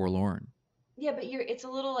and forlorn. Yeah, but it's a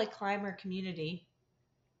little like climber community.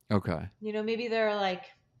 Okay. Maybe there are like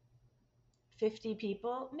 50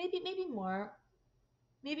 people, maybe more,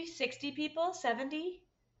 maybe 60 people, 70,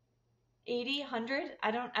 80, 100.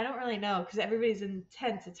 I don't really know because everybody's in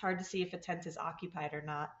tents. It's hard to see if a tent is occupied or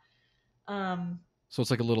not. Um So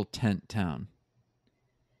it's like a little tent town.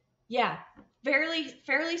 yeah,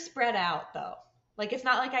 fairly spread out though. Like it's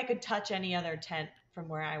not like I could touch any other tent from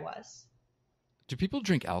where I was. Do people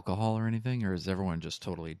drink alcohol or anything, or is everyone just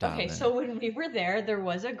totally Okay, dialed in? so when we were there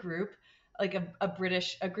was a group, like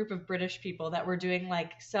a group of British people that were doing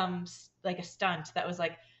like like a stunt that was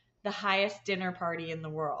like the highest dinner party in the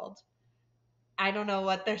world. I don't know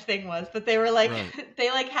what their thing was, but they were like Right. they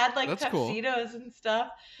like had like That's cool. tuxedos and stuff,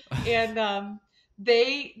 and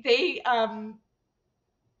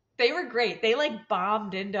they were great. They like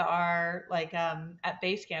bombed into our like at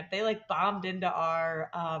base camp. They like bombed into our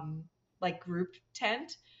like group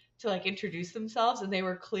tent to like introduce themselves, and they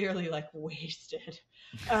were clearly like wasted.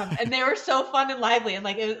 And they were so fun and lively, and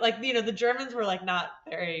like it was like the Germans were like not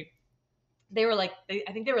very. They were like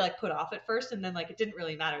I think they were like put off at first, and then like it didn't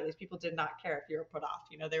really matter. These people did not care if you were put off.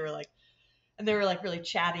 They were like and they were like really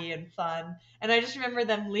chatty and fun. And I just remember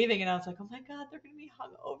them leaving, and I was like, oh my god, they're gonna be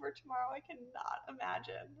hung over tomorrow. I cannot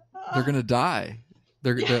imagine. They're gonna die.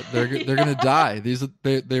 They're Yeah, they're they're gonna yeah.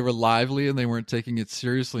 die. They were lively and they weren't taking it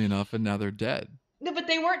seriously enough, and now they're dead. No, but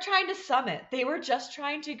they weren't trying to summit. They were just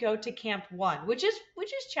trying to go to Camp One, which is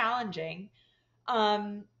challenging.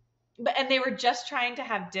 Um, and they were just trying to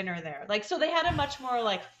have dinner there. Like so, they had a much more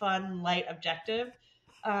like fun, light objective.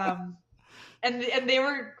 Um, and they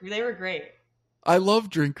were great. I love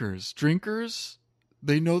drinkers. Drinkers,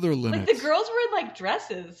 they know their Like the limits. girls were in like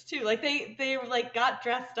dresses too. Like they were like got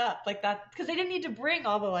dressed up like that because they didn't need to bring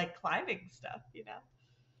all the like climbing stuff.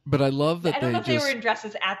 But I love that I don't know they if they were just. in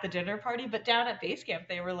dresses at the dinner party, but down at base camp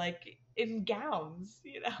they were like in gowns.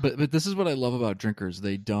 But this is what I love about drinkers.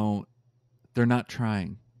 They don't. They're not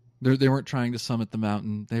trying. They weren't trying to summit the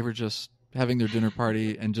mountain. They were just having their dinner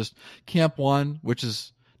party and just Camp One, which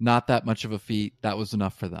is not that much of a feat. That was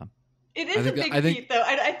enough for them. It I is a think. big I think. feat though.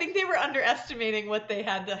 I think they were underestimating what they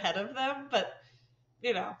had ahead of them, but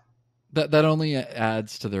you know. That only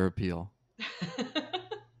adds to their appeal.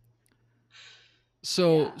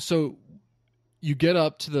 So Yeah. so you get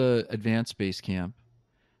up to the advanced base camp,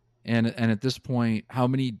 and at this point, how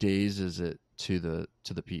many days is it to the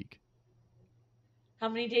peak? How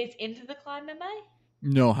many days into the climb am I?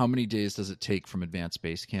 No, how many days does it take from advanced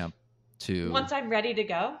base camp to? Once I'm ready to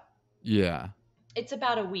go, Yeah. it's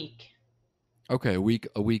about a week. Okay, a week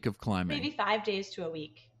of Maybe climbing. 5 days to a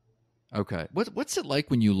week. Okay. What's it like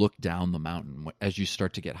when you look down the mountain as you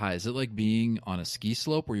start to get high? Is it like being on a ski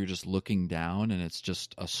slope where you're just looking down and it's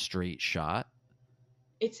just a straight shot?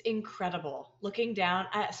 It's incredible looking down.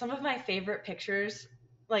 Some of my favorite pictures,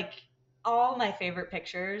 like all my favorite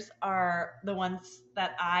pictures, are the ones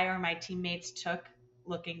that I or my teammates took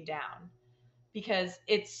looking down because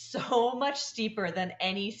it's so much steeper than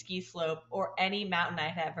any ski slope or any mountain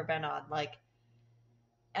I've ever been on.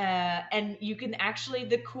 And you can actually,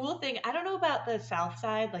 the cool thing, I don't know about the south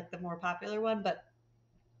side, like the more popular one, but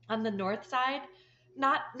on the north side,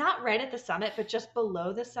 not right at the summit, but just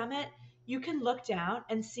below the summit, you can look down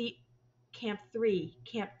and see Camp 3,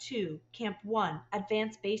 Camp 2, Camp 1,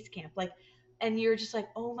 Advanced Base Camp. Like, and you're just like,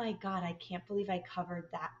 oh my God, I can't believe I covered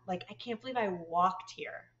that. Like, I can't believe I walked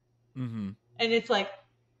here. Mm-hmm. And it's like,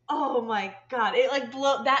 oh my God. It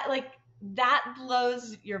that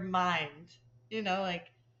blows your mind.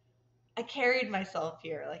 Like I carried myself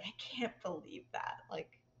here. Like, I can't believe that. Like,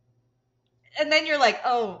 and then you're like,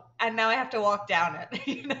 oh, and now I have to walk down it.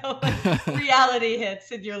 Like reality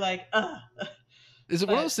hits, and you're like, ugh. Is it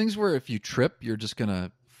one of But those things where if you trip, you're just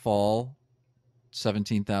gonna fall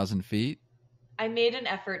 17,000 feet? I made an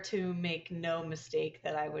effort to make no mistake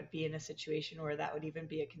that I would be in a situation where that would even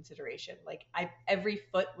be a consideration. Like every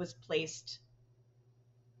foot was placed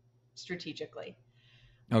strategically.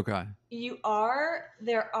 Okay.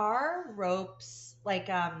 There are ropes like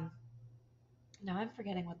now I'm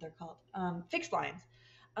forgetting what they're called. Fixed lines.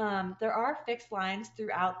 There are fixed lines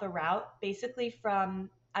throughout the route, basically from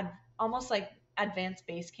almost like advanced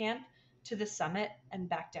base camp to the summit and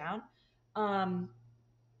back down. Um,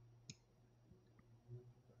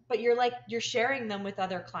 but you're sharing them with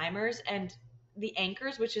other climbers, and the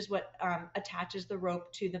anchors, which is what attaches the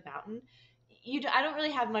rope to the mountain. I don't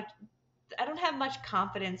really have much. I don't have much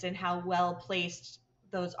confidence in how well placed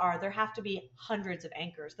those are. There have to be hundreds of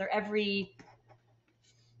anchors. They're every,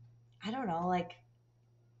 I don't know, like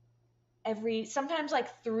sometimes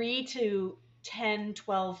like 3 to 10,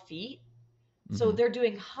 12 feet. So Mm-hmm. they're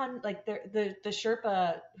doing like the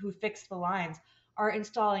Sherpa who fixed the lines are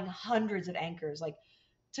installing hundreds of anchors. Like,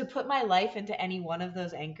 to put my life into any one of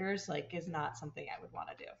those anchors, like, is not something I would want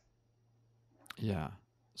to do. Yeah.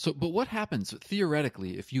 So, but what happens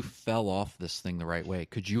theoretically if you fell off this thing the right way?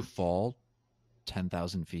 Could you fall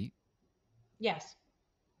 10,000 feet? Yes.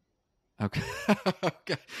 Okay.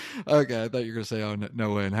 Okay. Okay. I thought you were going to say, oh, no,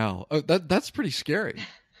 no way in hell. Oh, that's pretty scary.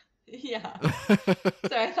 Yeah.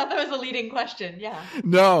 Sorry, I thought that was a leading question. Yeah.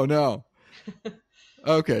 No, no.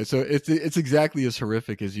 Okay. So it's exactly as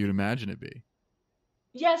horrific as you'd imagine it be.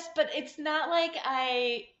 Yes, but it's not like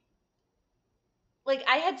I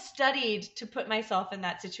had studied to put myself in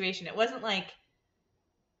that situation. It wasn't like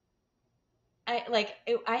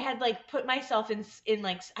I had like put myself in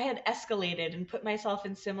like I had escalated and put myself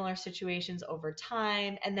in similar situations over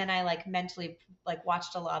time, and then I like mentally like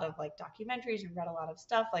watched a lot of like documentaries and read a lot of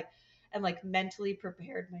stuff like and like mentally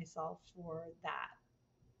prepared myself for that.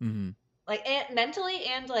 Mm-hmm. Like, and mentally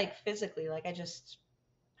and like physically, like I just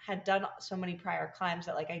had done so many prior climbs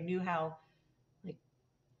that like I knew how, like,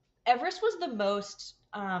 Everest was the most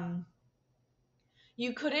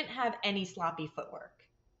you couldn't have any sloppy footwork.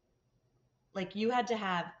 Like, you had to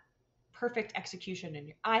have perfect execution in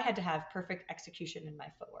your I had to have perfect execution in my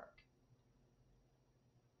footwork.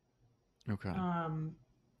 Okay. Um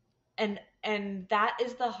and that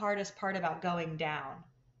is the hardest part about going down,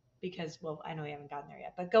 because, well, I know you haven't gotten there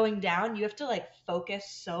yet, but going down, you have to like focus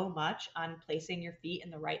so much on placing your feet in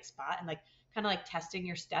the right spot and like kind of like testing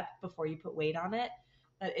your step before you put weight on it,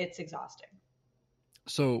 that it's exhausting.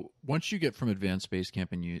 So once you get from advanced base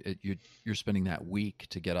camp and you're spending that week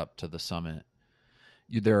to get up to the summit,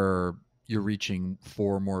 you're reaching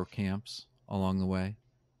 4 more camps along the way.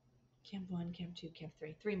 Camp 1, Camp 2, Camp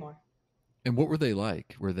 3, three more. And what were they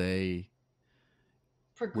like? Were they?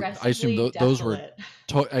 I assume Progressively those were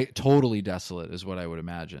desolate. totally desolate, is what I would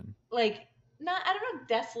imagine. Like, not, I don't know if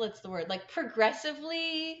desolate's the word. Like,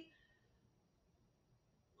 progressively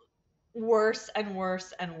worse and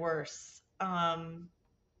worse and worse.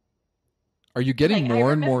 Are you getting Like, I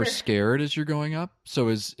more and more remember scared as you're going up? So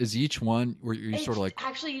is each one where you sort it's of like,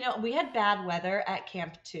 actually, we had bad weather at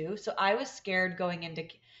Camp 2, so I was scared going into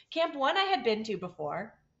Camp 1. I had been to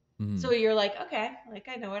before. So mm, you're like, okay, like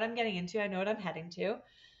I know what I'm getting into. I know what I'm heading to.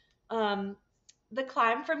 Um, the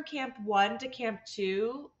climb from Camp 1 to Camp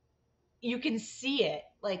 2, you can see it.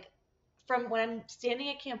 Like, from when I'm standing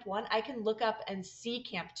at Camp 1, I can look up and see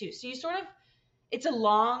Camp 2. So you sort of, it's a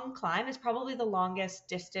long climb. It's probably the longest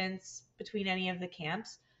distance between any of the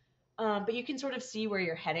camps. But you can sort of see where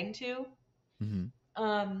you're heading to. mm,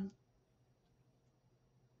 Um,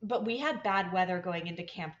 but we had bad weather going into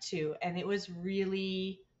camp 2, and it was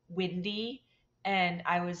really windy, and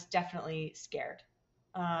I was definitely scared.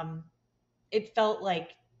 Um, it felt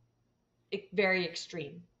like very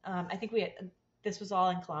extreme. I think we had this was all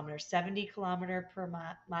in kilometers, 70 kilometer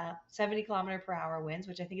per hour winds,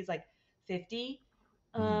 which I think is like 50,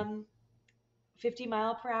 Mm-hmm. um, 50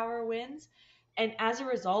 mile per hour winds. And as a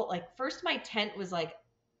result, like first my tent was like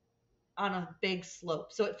on a big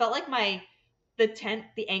slope, so it felt like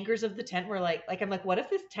the anchors of the tent were like I'm like, what if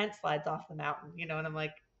this tent slides off the mountain, you know? And I'm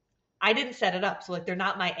like, I didn't set it up, so like they're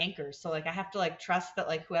not my anchors, so like I have to like trust that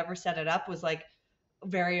like whoever set it up was like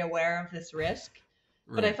very aware of this risk.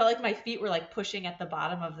 But I Right. felt like my feet were like pushing at the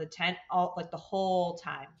bottom of the tent all like the whole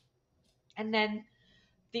time. And then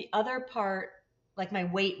the other part, like my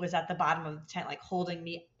weight was at the bottom of the tent, like holding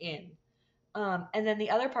me in. And then the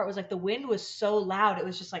other part was like the wind was so loud, it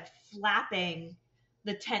was just like flapping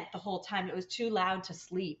the tent the whole time. It was too loud to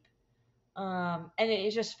sleep. And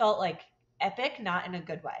it just felt like epic, not in a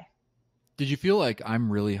good way. Did you feel like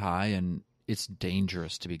I'm really high and it's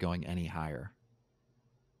dangerous to be going any higher?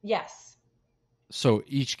 Yes. So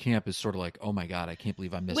each camp is sort of like, oh my God, I can't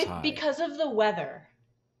believe I'm this With high. because of the weather.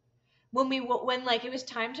 When like it was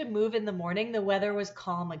time to move in the morning, the weather was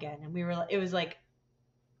calm again, and it was like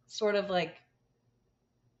sort of like,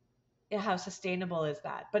 yeah, how sustainable is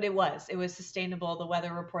that? But it was sustainable. The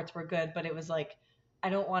weather reports were good, but it was like, I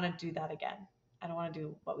don't want to do that again. I don't want to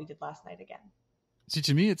do what we did last night again. See,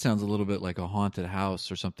 to me, it sounds a little bit like a haunted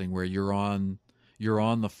house or something where you're on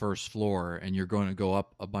the first floor and you're going to go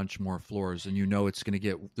up a bunch more floors, and you know it's going to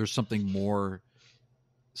get there's something more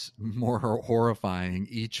horrifying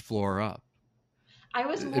each floor up. I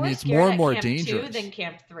was I more mean, it's scared more and at more Camp 2 than dangerous.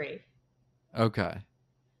 Camp 3. Okay.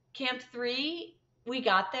 Camp 3, we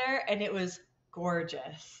got there and it was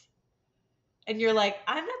gorgeous. And you're like,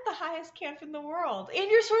 I'm at the highest camp in the world. And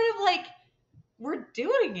you're sort of like, we're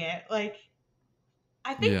doing it. Like,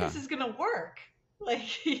 I think Yeah. this is going to work. Like,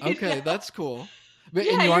 Okay, that's cool. But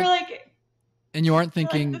Yeah, and you aren't you're like,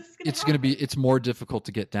 thinking this is going to happen. it's more difficult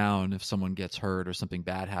to get down if someone gets hurt or something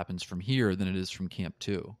bad happens from here than it is from camp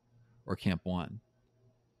 2 or camp 1.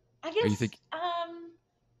 I Are you guess, think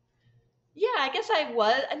yeah, I guess I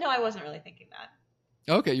was. No, I wasn't really thinking that.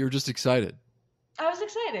 okay, you were just excited. I was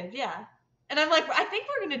excited, yeah. And I'm like, I think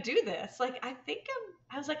we're going to do this. Like, I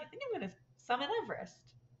was like, I think I'm going to summit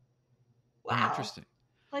Everest. Oh, Wow. interesting.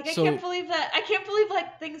 Like, I can't So believe that. I can't believe,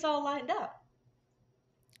 like, things all lined up.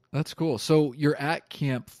 that's cool. So you're at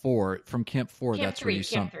camp 4. From camp 4, Camp that's where 3, you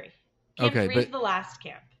Camp sum. 3. Camp Okay, 3 is but the last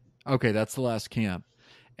camp. okay, that's the last camp.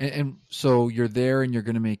 And so you're there and you're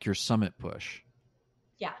going to make your summit push.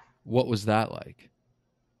 Yeah. What was that like?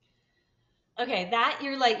 Okay, that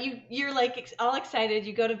you're like all excited.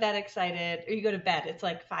 You go to bed excited, or you go to bed. It's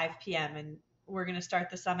like 5 p.m. and we're gonna start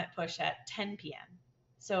the summit push at 10 p.m.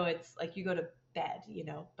 So it's like you go to bed,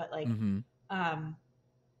 but like, Mhm. um,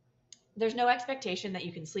 there's no expectation that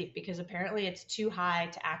you can sleep because apparently it's too high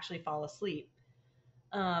to actually fall asleep.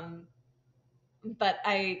 Um, but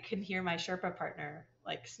I can hear my Sherpa partner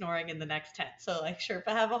like snoring in the next tent. So like Sherpa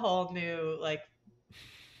have a whole new like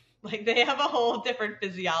they have a whole different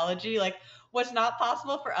physiology. Like what's not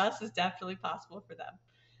possible for us is definitely possible for them.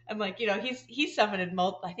 And like, he's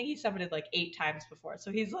summited I think he's summited like 8 times before.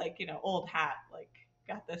 So he's like, old hat, like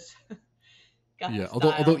got this got Yeah, this although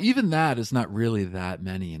dialed. even that is not really that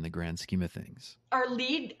many in the grand scheme of things. Our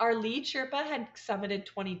lead Sherpa had summited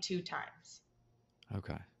 22 times.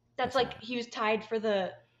 Okay. That's That's a like lot. he was tied for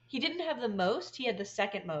the he didn't have the most, he had the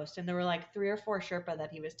second most, and there were like 3 or 4 Sherpa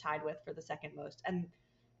that he was tied with for the second most.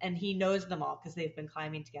 And he knows them all because they've been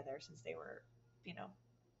climbing together since they were, you know,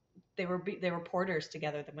 they were porters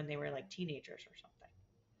together when they were like teenagers or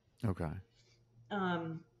Okay.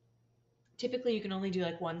 something. Typically you can only do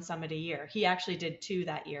like one summit a year. He actually did 2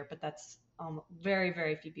 that year, but that's very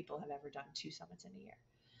very few people have ever done 2 summits in a year.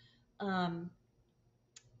 Um,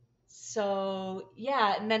 so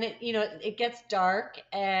yeah, and then it gets dark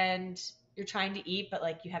and you're trying to eat, but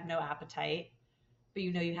like you have no appetite, but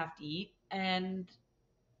you have to eat, and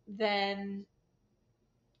then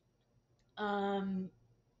um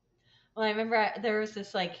well, I remember there was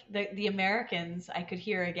this like the Americans I could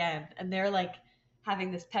hear again, and they're like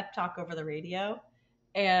having this pep talk over the radio,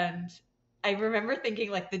 and I remember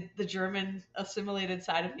thinking like the German assimilated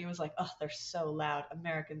side of me was like, oh, they're so loud.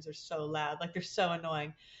 Americans are so loud, like they're so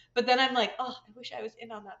annoying. But then I'm like, oh, I wish I was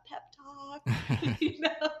in on that pep talk, you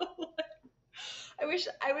know. I wish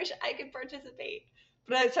I could participate,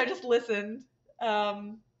 but so I just listened,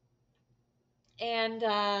 um, and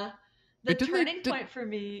the Wait, turning point for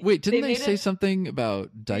me, didn't they they made say a something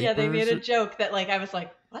about yeah, they made diapers? a joke that like I was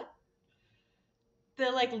like, what?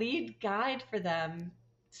 the like lead guide for them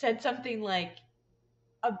said something like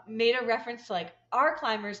made a reference to like our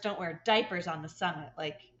climbers don't wear diapers on the summit.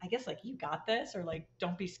 Like I guess like you got this or like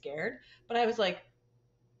don't be scared. But I was like,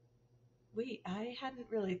 wait, I hadn't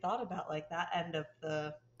really thought about like that end of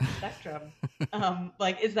the spectrum.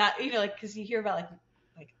 Like is that like because you hear about like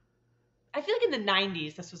I feel like in the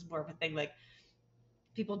 90s this was more of a thing like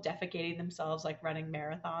people defecating themselves like running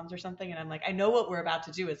marathons or something, and I'm like I know what we're about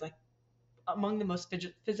to do is like among the most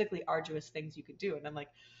physically arduous things you could do, and I'm like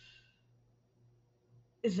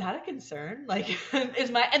is that a concern? Like,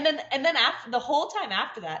 is my and then after the whole time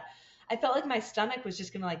after that, I felt like my stomach was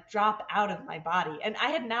just gonna like drop out of my body, and I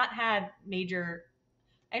had not had major.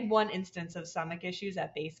 I had one instance of stomach issues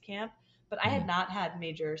at base camp, but I had Mhm. not had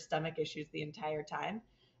major stomach issues the entire time,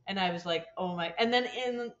 and I was like, oh my! And then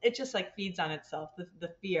it just like feeds on itself, the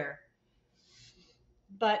fear.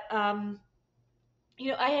 But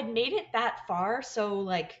I had made it that far, so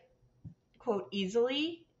like quote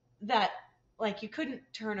easily that like you couldn't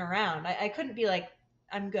turn around. I couldn't be like,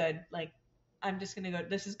 I'm good. Like I'm just gonna go.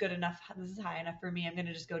 This is good enough. This is high enough for me. I'm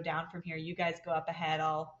gonna just go down from here. You guys go up ahead.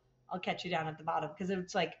 I'll catch you down at the bottom because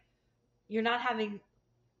it's like you're not having.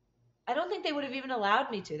 I don't think they would have even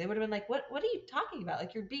allowed me to. They would have been like, what are you talking about?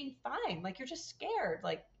 Like you're being fine. Like you're just scared.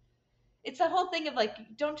 Like it's that whole thing of like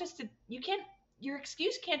don't just you can't your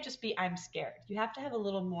excuse can't just be I'm scared. You have to have a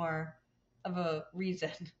little more of a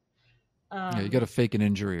reason. Yeah, you got Um, to fake an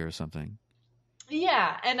injury or something.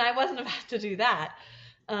 Yeah, and I wasn't about to do that.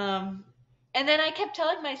 Um, and then I kept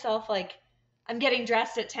telling myself, like, I'm getting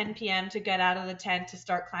dressed at 10 p.m. to get out of the tent to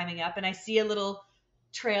start climbing up, and I see a little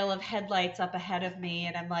trail of headlights up ahead of me,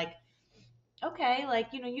 and I'm like, okay, like,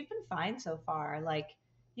 you've been fine so far. Like,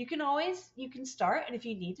 you can start, and if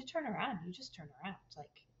you need to turn around, you just turn around.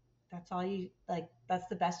 Like, that's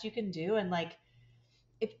the best you can do. And, like,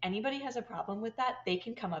 if anybody has a problem with that, they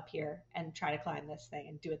can come up here and try to climb this thing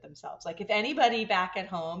and do it themselves. Like if anybody back at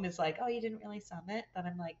home is like, oh, you didn't really summit, then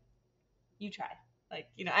I'm like, you try. Like,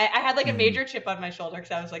 I had like a Mm, major chip on my shoulder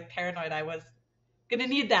because I was like paranoid I was gonna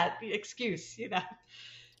need that excuse.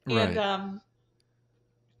 And right.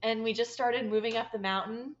 and we just started moving up the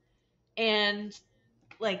mountain and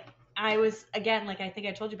like I was again like I think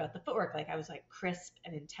I told you about the footwork. Like I was like crisp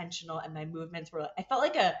and intentional and my movements were I felt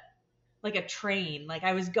like a train. Like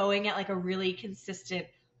I was going at like a really consistent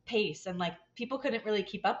pace and like people couldn't really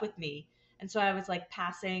keep up with me. And so I was like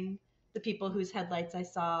passing the people whose headlights I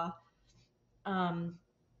saw. Um,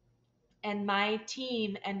 and my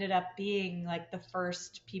team ended up being like the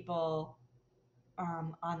first people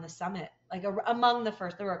on the summit. Like among the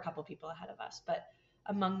first, there were a couple people ahead of us, but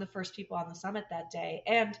among the first people on the summit that day.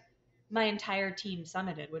 And my entire team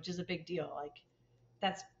summited, which is a big deal. Like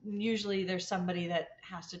that's usually there's somebody that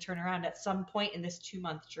has to turn around at some point in this 2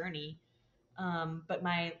 month journey. But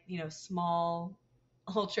my, small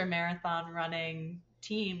ultra marathon running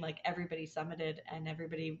team, like everybody summited and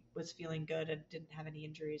everybody was feeling good and didn't have any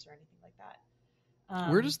injuries or anything like that.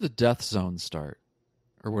 Where Um, does the death zone start,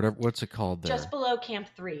 or whatever? What's it called just there? below Camp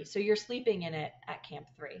 3. So you're sleeping in it at Camp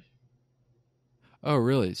 3. Oh,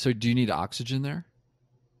 really? So do you need oxygen there?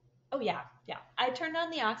 Oh, yeah. Yeah. I turned on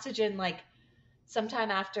the oxygen like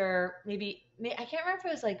sometime after I can't remember if it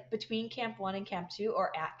was like between Camp 1 and Camp 2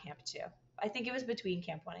 or at Camp 2. I think it was between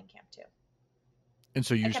Camp 1 and Camp 2. And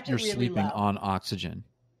so I you kept you're it really sleeping low. on oxygen.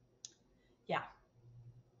 Yeah.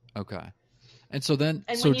 Okay. And so then,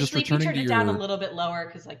 And so when you just sleep, you returning turn to it down a your, little bit lower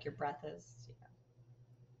because like your breath is,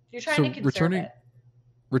 you're trying to so conserve it.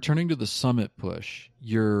 returning to the summit push,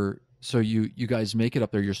 you guys make it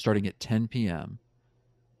up there. You're starting at 10 p.m.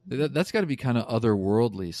 Mhm. That's got to be kind of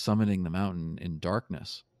otherworldly, summiting the mountain in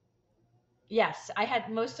darkness. Yes, I had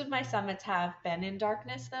most of my summits have been in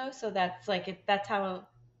darkness though, so that's like that's how.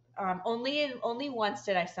 Only once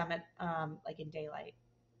did I summit like in daylight.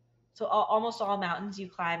 So almost all mountains you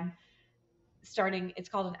climb starting. It's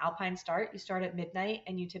called an alpine start. You start at midnight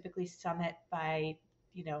and you typically summit by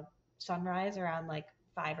you know sunrise around like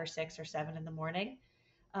 5 or 6 or 7 in the morning.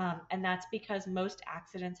 And that's because most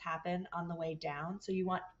accidents happen on the way down. So you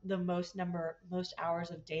want the most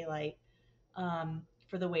hours of daylight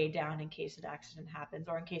for the way down in case an accident happens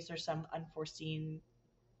or in case there's some unforeseen,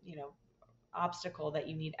 you know, obstacle that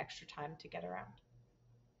you need extra time to get around.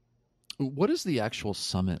 What is the actual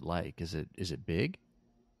summit like? Is it big?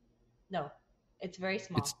 No, it's very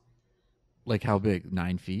It's small. like how big?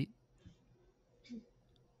 9 feet?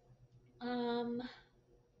 Um,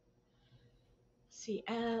 see,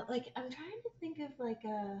 like I'm trying to think of like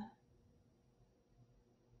a,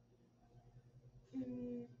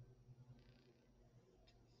 mm,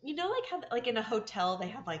 like how like in a hotel they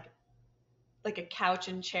have like a couch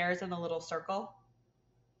and chairs in a little circle.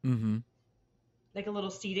 Mm-hmm. like a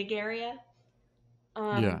little seating area.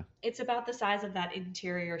 Yeah. It's about the size of that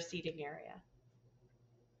interior seating area.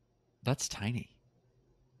 That's tiny.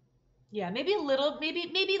 Yeah, maybe a little.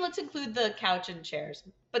 Maybe let's include the couch and chairs.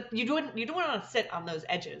 But you don't want to sit on those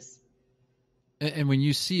edges. And when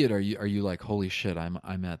you see it, are you like, holy shit, I'm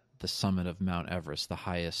at the summit of Mount Everest, the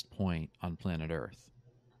highest point on planet Earth?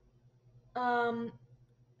 Um,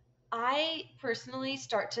 I personally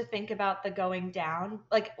start to think about the going down.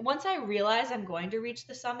 Like once I realize I'm going to reach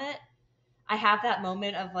the summit, I have that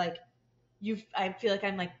moment of like I feel like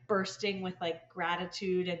I'm like bursting with like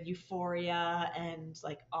gratitude and euphoria and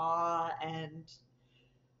like awe, and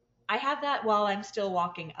I have that while I'm still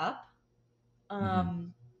walking up. Mm-hmm.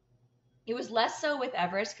 Um it was less so with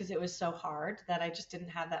Everest because it was so hard that I just didn't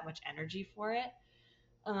have that much energy for it.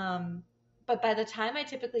 Um but by the time I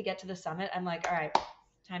typically get to the summit, I'm like, all right,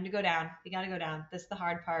 time to go down. We got to go down. This is the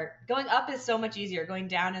hard part. Going up is so much easier. Going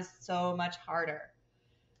down is so much harder.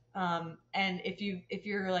 And if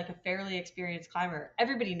you're like a fairly experienced climber,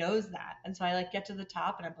 everybody knows that. And so I like get to the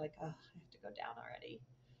top and I'm like, oh, I have to go down already.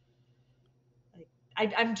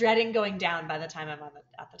 Like I'm dreading going down by the time I'm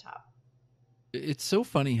at the top. It's so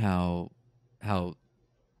funny how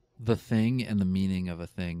the thing and the meaning of a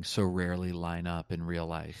thing so rarely line up in real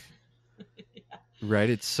life. Yeah. Right?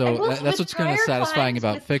 It's And so with that's with what's kind of prior satisfying climbs,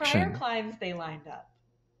 about with prior fiction. climbs, they lined up.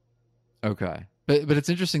 Okay. But it's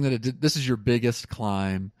interesting that this is your biggest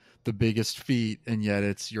climb, the biggest feat, and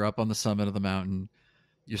yet you're up on the summit of the mountain.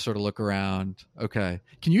 You sort of look around. Okay.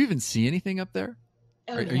 Can you even see anything up there?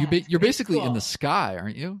 Oh Are you yeah, you're it's basically in the cool. sky,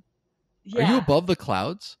 aren't you? Are you Yeah, above the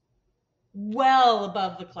clouds? well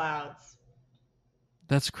above the clouds.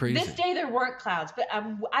 That's This crazy. day there weren't clouds, but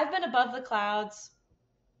I've been above the clouds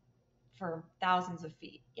for thousands of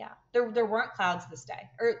feet. Yeah, there weren't clouds this day,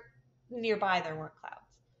 or nearby there weren't clouds.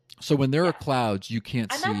 So when there are Yeah, clouds, you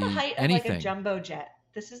can't I'm at the see height of like a anything. jumbo jet.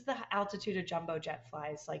 This is the altitude a jumbo jet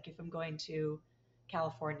flies. Like if I'm going to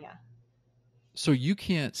California. So you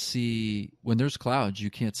can't see when there's clouds, you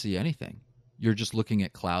can't see anything. You're just looking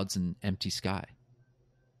at clouds and empty sky.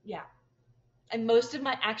 Yeah, and most of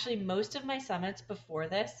my summits before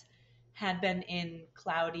this had been in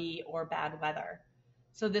cloudy or bad weather.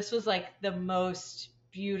 So this was like the most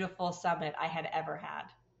beautiful summit I had ever had.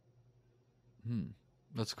 Hmm.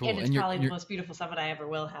 That's And cool. it's And you're probably the you're most beautiful summit I ever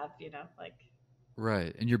will have, like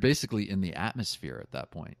right. And you're basically in the atmosphere at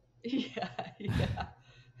that point. yeah, yeah.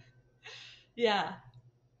 Yeah.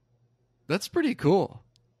 That's pretty cool.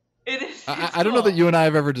 It's I don't know that cool. you and I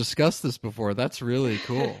have ever discussed this before. That's really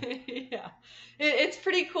cool. Yeah. It's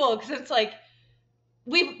pretty cool because it's like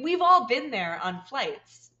we've all been there on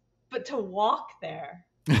flights, but to walk there,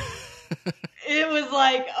 it was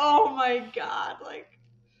like, oh my god, like,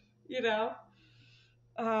 you know.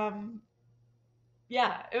 Um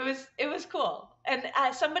yeah, it was cool. And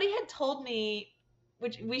somebody had told me,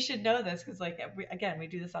 which we should know this because like again, we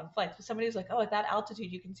do this on flights, but somebody was like, oh, at that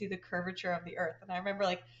altitude you can see the curvature of the earth. And I remember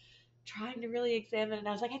like trying to really examine it, and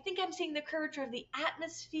I was like, I think I'm seeing the curvature of the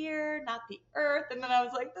atmosphere, not the earth. And then I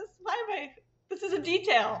was like, this is a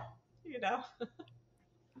detail, you know.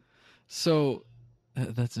 So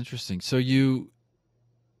that's interesting. So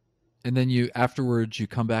and then you afterwards you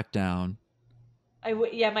come back down.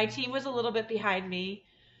 Yeah, my team was a little bit behind me.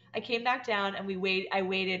 I came back down and I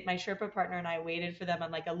waited, my Sherpa partner and I waited for them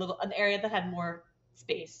on like an area that had more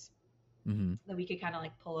space Hmm. that we could kind of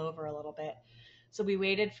like pull over a little bit. So we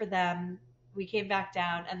waited for them. We came back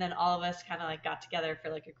down, and then all of us kind of like got together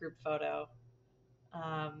for like a group photo,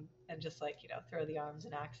 and just like throw the arms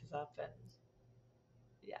and axes up, and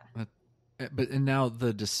yeah, But now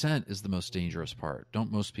the descent is the most dangerous part.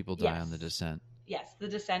 Don't most people die on the yes, descent? yes, the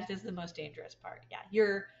descent is the most dangerous part. Yeah,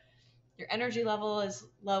 your energy level is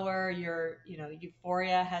lower. Your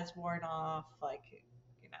euphoria has worn off. Like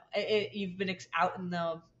you've been out in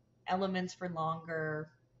the elements for longer.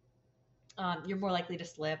 You're more likely to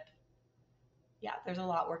slip. Yeah, there's a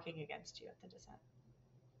lot working against you at the descent.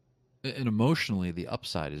 And emotionally, the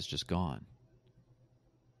upside is just gone.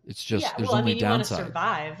 It's just Yeah, there's well, I only mean, you want to downside.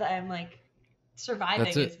 survive. I'm like, That's surviving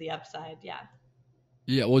it. is the upside. Yeah.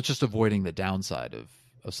 Yeah, well, it's just avoiding the downside of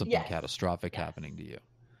something Yes. catastrophic Yes. happening to you.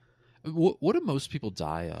 What do most people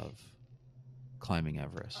die of climbing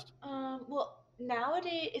Everest? Well,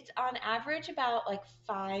 nowadays it's on average about like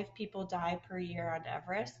 5 people die per year on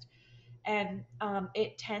Everest, and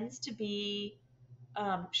it tends to be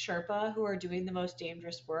Sherpa who are doing the most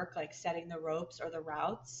dangerous work, like setting the ropes or the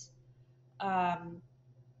routes. Um,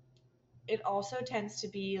 it also tends to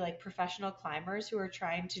be like professional climbers who are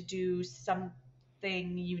trying to do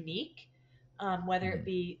something unique, whether it Hmm.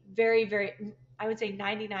 be very, very. I would say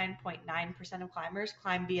 99.9% of climbers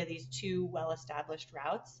climb via these two well-established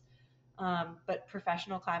routes. But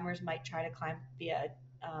professional climbers might try to climb via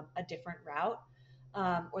a different route,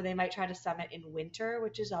 or they might try to summit in winter,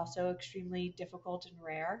 which is also extremely difficult and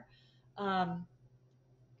rare. Um,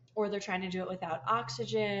 or they're trying to do it without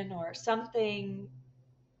oxygen or something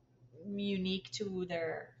unique to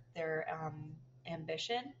their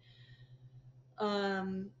ambition.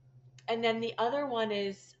 Um, and then the other one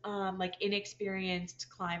is like inexperienced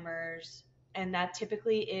climbers, and that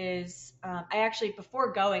typically is I actually,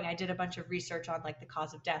 before going, I did a bunch of research on like the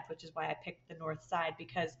cause of death, which is why I picked the north side,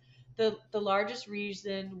 because the largest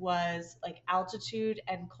reason was like altitude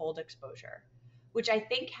and cold exposure, which I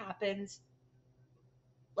think happens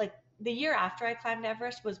like the year after I climbed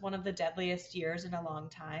Everest was one of the deadliest years in a long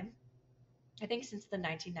time. I think since the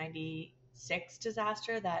 1996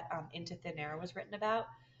 disaster that Into Thin Air was written about.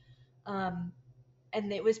 Um,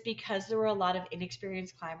 and it was because there were a lot of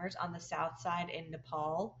inexperienced climbers on the south side in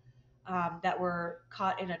Nepal that were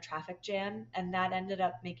caught in a traffic jam, and that ended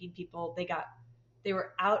up making people they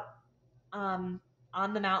were out um,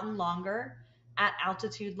 on the mountain longer, at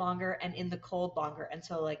altitude longer, and in the cold longer, and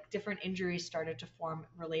so like different injuries started to form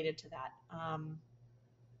related to that.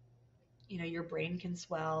 Your brain can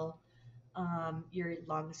swell, your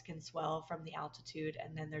lungs can swell from the altitude,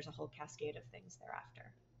 and then there's a whole cascade of things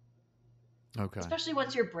thereafter, Okay. especially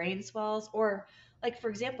once your brain swells. Or, like, for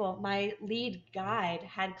example, my lead guide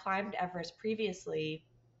had climbed Everest previously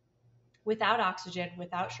without oxygen,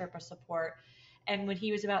 without Sherpa support. And when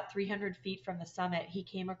he was about 300 feet from the summit, he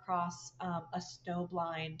came across a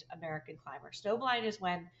snowblind American climber. Snowblind is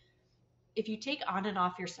when, if you take on and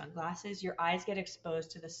off your sunglasses, your eyes get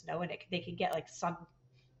exposed to the snow, and they can get like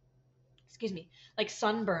excuse me, like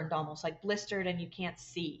sunburned, almost like blistered, and you can't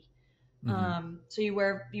see. Hmm. So you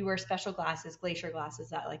wear special glasses, glacier glasses,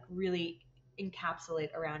 that like really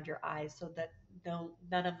encapsulate around your eyes, so that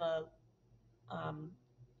none of the um,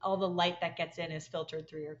 all the light that gets in is filtered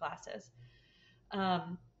through your glasses.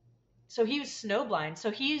 Um, so he was snowblind.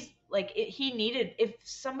 So he's like he needed, if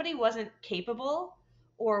somebody wasn't capable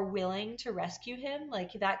or willing to rescue him,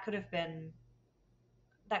 like that could have been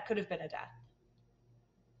a death.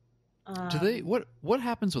 Do they Um, what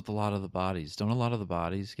happens with a lot of the bodies? Don't a lot of the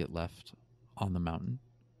bodies get left on the mountain?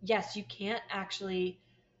 yes, you can't actually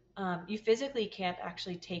you physically can't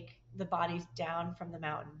actually take the bodies down from the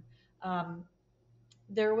mountain. Um,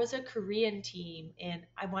 there was a Korean team in,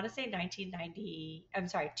 I want to say 1990, I'm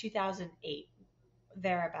sorry, 2008,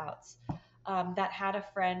 thereabouts, that had a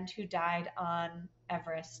friend who died on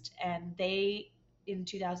Everest, and they, in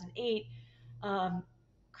 2008, um,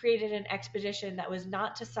 created an expedition that was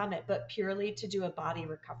not to summit, but purely to do a body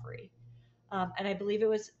recovery. And I believe it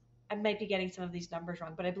was, I might be getting some of these numbers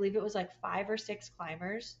wrong, but I believe it was like 5 or 6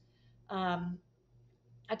 climbers um,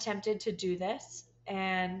 attempted to do this,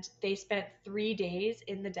 and they spent 3 days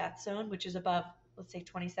in the death zone, which is above, let's say,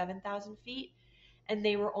 27,000 feet, and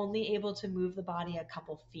they were only able to move the body a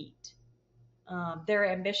couple feet. Their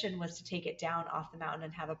ambition was to take it down off the mountain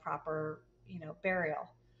and have a proper, burial.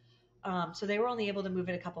 So they were only able to move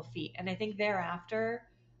it a couple feet. And I think thereafter,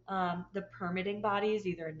 the permitting bodies,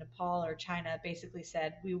 either in Nepal or China, basically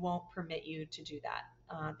said, we won't permit you to do that.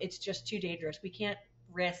 It's just too dangerous. We can't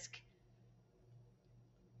risk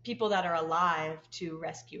people that are alive to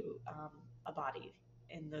rescue a body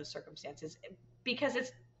in those circumstances, because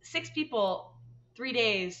it's 6 people, 3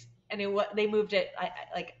 days, and they moved it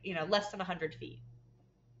like less than 100 feet.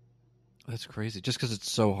 That's crazy. Just because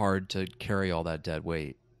it's so hard to carry all that dead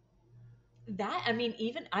weight. That, I mean,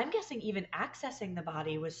 even I'm guessing even accessing the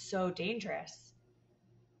body was so dangerous,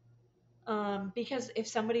 because if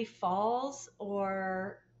somebody falls,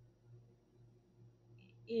 or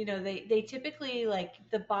they typically, like,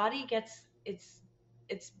 the body gets it's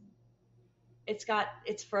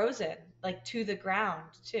it's frozen like to the ground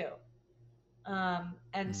too.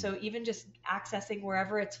 And Mm. so even just accessing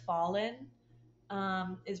wherever it's fallen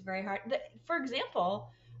is very hard. For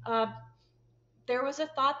example, um, there was a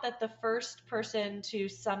thought that the first person to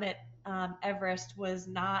summit Everest was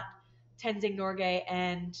not Tenzing Norgay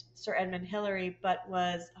and Sir Edmund Hillary, but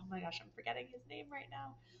was, oh my gosh, I'm forgetting his name right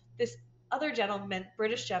now. This other gentleman,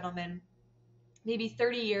 British gentleman, maybe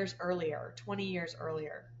 30 years earlier, 20 years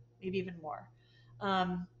earlier, maybe even more.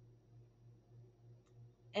 Um,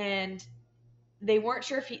 and they weren't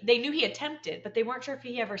sure if they knew he attempted, but they weren't sure if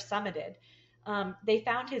he ever summited. They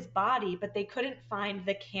found his body, but they couldn't find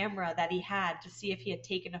the camera that he had to see if he had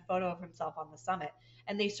taken a photo of himself on the summit.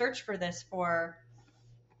 And they searched for this for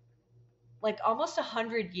like almost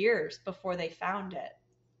 100 years before they found it.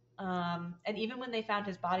 And even when they found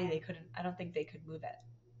his body, they couldn't. I don't think they could move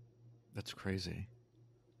it. That's crazy.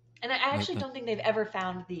 And I That, actually that don't think they've ever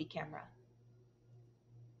found the camera.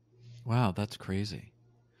 wow, that's crazy.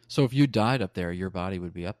 So if you died up there, your body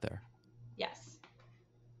would be up there. Yes.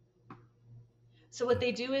 So what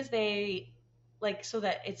they do is they like so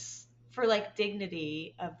that it's for like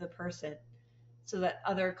dignity of the person, so that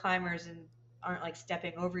other climbers and aren't like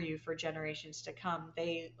stepping over you for generations to come.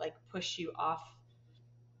 They like push you off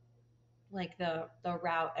like the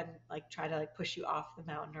route and like try to like push you off the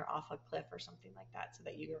mountain or off a cliff or something like that so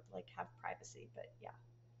that you like have privacy. But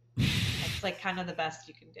yeah, that's like kind of the best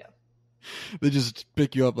you can do. They just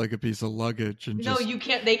pick you up like a piece of luggage and No, just you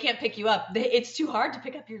can't. They can't pick you up. It's too hard to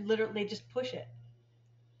pick up. You're literally they just push it.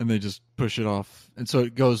 push it off. And so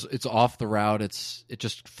it goes it's off the route. It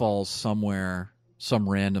just falls somewhere, some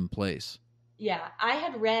random place. Yeah, I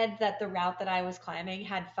had read that the route that I was climbing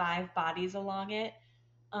had 5 bodies along it.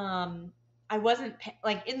 Um, I wasn't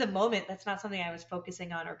like in the moment. That's not something I was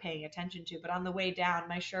focusing on or paying attention to. But on the way down,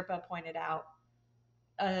 my Sherpa pointed out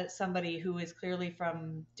somebody who is clearly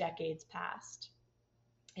from decades past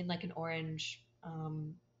in like an orange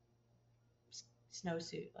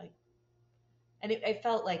snowsuit, like, and I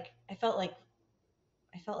felt like I felt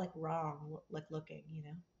like wrong, like looking, you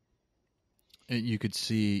know. And you could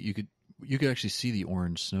actually see the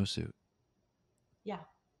orange snowsuit. Yeah,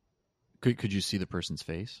 Could you see the person's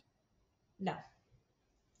face? no,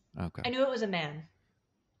 Okay. I knew it was a man.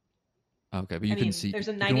 Okay, but I mean, there's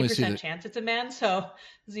a you can ninety only see percent chance it's a man, so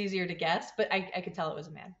it's easier to guess. But I could tell it was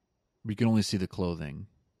a man. you can only see the clothing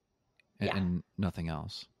Yeah, and nothing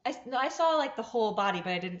else. no, I saw like the whole body,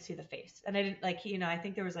 but I didn't see the face, and I didn't like I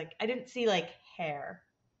think there was like I didn't see like hair.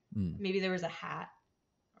 Mm. Maybe there was a hat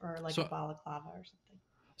or like a So balaclava or something.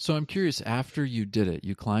 so I'm curious. After you did it,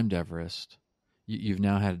 you climbed Everest. You've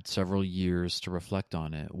now had several years to reflect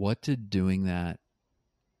on it. What did doing that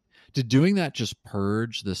just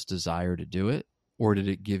purge this desire to do it, or did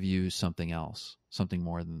it give you something else, something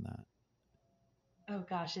more than that? Oh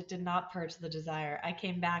gosh, it did not purge the desire. I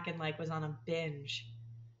came back and like was on a binge,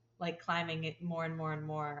 like climbing it more and more and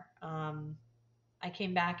more. I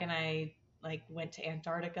came back and I like went to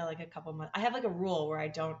Antarctica like a couple months. I have like a rule where I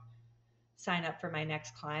don't sign up for my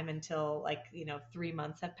next climb until like 3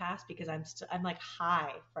 months have passed because I'm like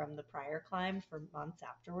high from the prior climb for months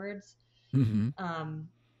afterwards. Mm-hmm. Um,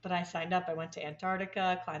 but I signed up. I went to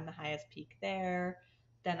Antarctica, climbed the highest peak there.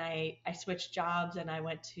 Then I switched jobs and I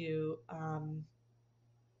went to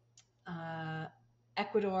uh,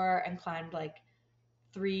 Ecuador and climbed like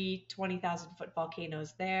 3 20,000 foot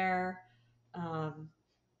volcanoes there. Um,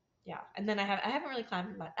 yeah, and then I haven't really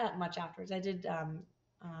climbed much afterwards. I did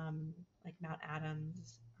like Mount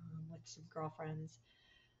Adams with some girlfriends.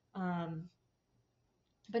 Um,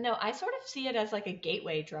 but no, I sort of see it as like a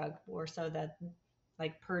gateway drug more so than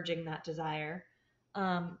like purging that desire.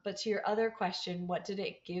 But to your other question, what did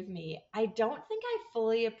it give me? I don't think I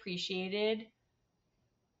fully appreciated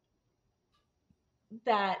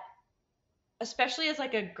that, especially as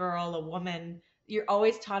like a girl, a woman, you're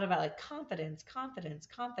always taught about like confidence, confidence,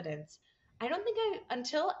 confidence. I don't think I,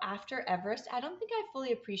 until after Everest, I don't think I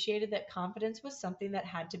fully appreciated that confidence was something that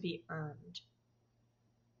had to be earned.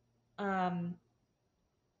 Um,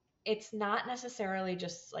 it's not necessarily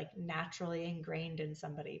just like naturally ingrained in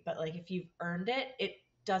somebody, but like if you've earned it, it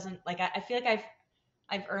doesn't like I feel like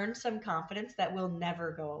I've earned some confidence that will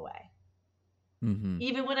never go away. Mm-hmm.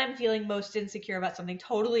 Even when I'm feeling most insecure about something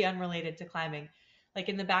totally unrelated to climbing, like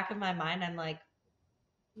in the back of my mind, I'm like,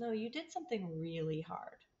 no, you did something really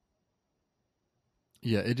hard.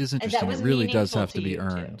 Yeah, it is And that interesting. It was really does meaningful have to to be you too.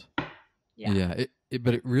 earned. Yeah. Yeah,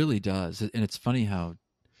 but it really does, and it's funny how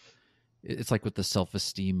it's like with the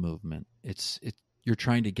self-esteem movement. You're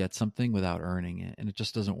trying to get something without earning it, and it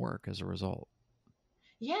just doesn't work as a result.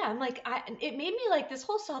 Yeah. I'm like, it made me like this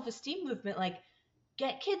whole self esteem movement, like,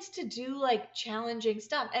 get kids to do like challenging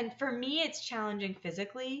stuff. And for me, it's challenging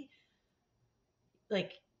physically,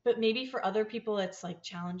 like, but maybe for other people, it's like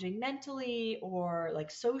challenging mentally or like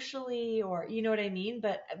socially, or you know what I mean?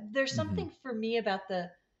 But there's Mm-hmm. something for me about the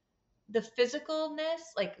physicalness.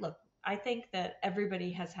 Like, look, I think that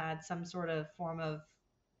everybody has had some sort of form of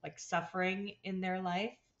like suffering in their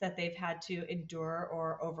life that they've had to endure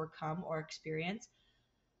or overcome or experience.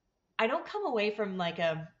 I don't come away from like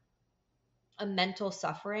a mental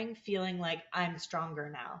suffering feeling like I'm stronger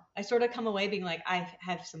now. I sort of come away being like I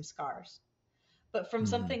have some scars. But from Mm-hmm.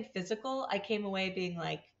 something physical, I came away being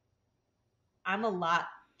like I'm a lot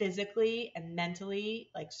physically and mentally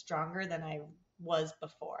like stronger than I was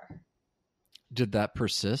before. Did that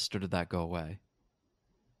persist or did that go away?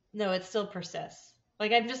 No, it still persists.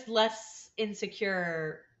 Like I'm just less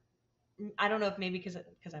insecure. I don't know if maybe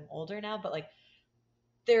because I'm older now, but like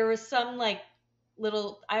there was some like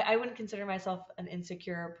little, I wouldn't consider myself an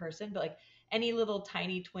insecure person, but like any little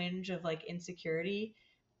tiny twinge of like insecurity,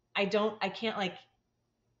 I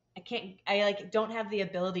like don't have the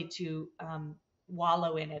ability to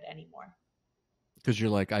wallow in it anymore. Because you're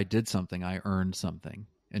like, I did something, I earned something,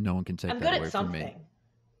 and no one can take I'm that good at away from me. something.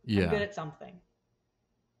 I'm good Yeah. at something.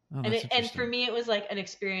 Oh, And that's and for interesting. me it was like an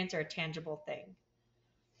experience or a tangible thing.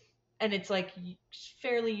 And it's like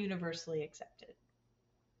fairly universally accepted.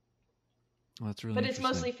 Well, that's really But it's interesting.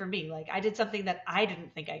 mostly for me. Like I did something that I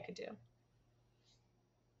didn't think I could do.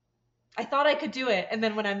 I thought I could do it, and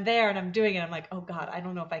then when I'm there and I'm doing it, I'm like, oh god, I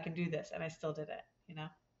don't know if I can do this, and I still did it. You know?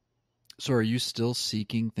 So, are you still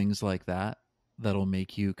seeking things like that that'll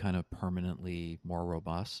make you kind of permanently more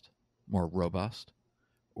robust,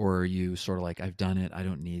 or are you sort of like, I've done it. I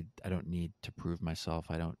don't need to prove myself.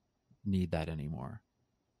 I don't need that anymore.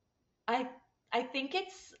 I I think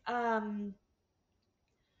it's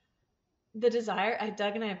the desire.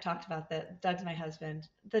 Doug and I have talked about that. Doug's my husband.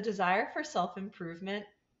 The desire for self improvement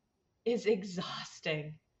is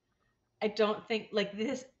exhausting. I don't think like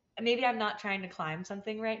this. Maybe I'm not trying to climb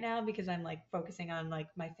something right now because I'm like focusing on like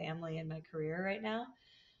my family and my career right now.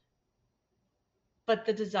 But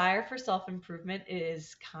the desire for self improvement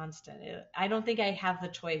is constant. I don't think I have the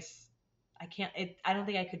choice. I can't. I don't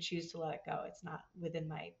think I could choose to let it go. It's not within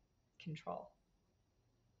my control.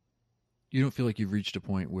 You don't feel like you've reached a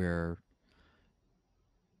point where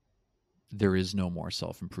there is no more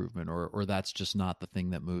self improvement, or that's just not the thing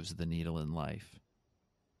that moves the needle in life.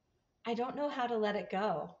 I don't know how to let it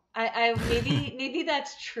go. I maybe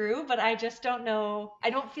that's true, but I just don't know. I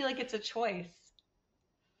don't feel like it's a choice.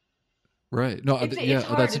 Right. No, It's yeah,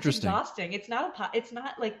 hard. that's It's interesting. exhausting. It's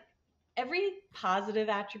not like every positive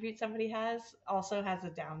attribute somebody has also has a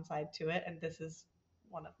downside to it, and this is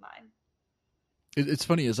one of mine. It's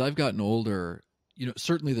funny, as I've gotten older,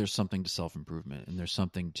 certainly there's something to self improvement, and there's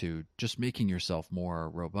something to just making yourself more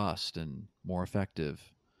robust and more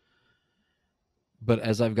effective. But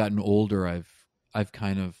as I've gotten older, I've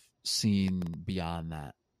kind of seen beyond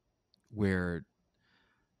that, where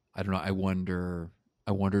I don't know. I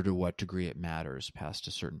wonder to what degree it matters past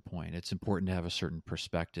a certain point. It's important to have a certain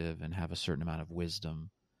perspective and have a certain amount of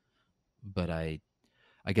wisdom, but I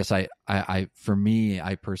guess for me,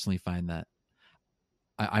 I personally find that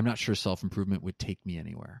I'm not sure self improvement would take me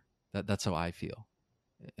anywhere. That's how I feel,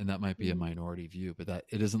 and that might be a Hmm. minority view, but that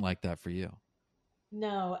it isn't like that for you.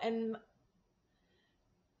 No, and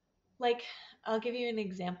like I'll give you an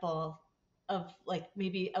example of like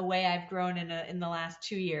maybe a way I've grown in the last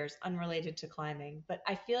 2 years, unrelated to climbing. But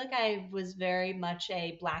I feel like I was very much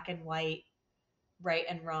a black and white, right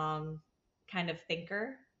and wrong kind of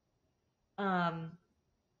thinker. Um,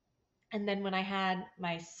 and then when I had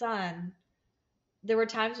my son, there were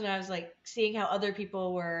times when I was like seeing how other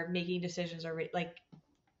people were making decisions or like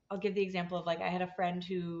I'll give the example of like I had a friend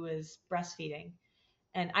who was breastfeeding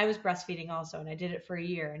and I was breastfeeding also and I did it for a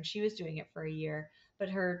year and she was doing it for a year, but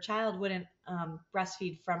her child wouldn't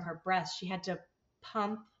breastfeed from her breast. She had to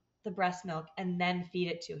pump the breast milk and then feed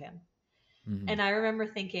it to him. Hmm. And I remember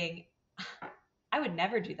thinking, I would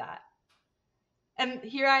never do that. And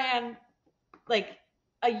here I am like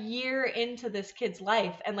a year into this kid's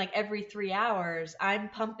life and like every 3 hours I'm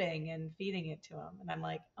pumping and feeding it to him and I'm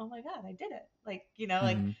like, oh my god, I did it, like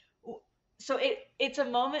like Hmm. so it's a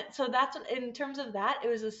moment. So that's in terms of that, it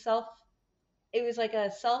was like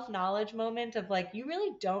a self knowledge moment of like you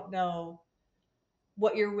really don't know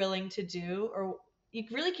what you're willing to do, or you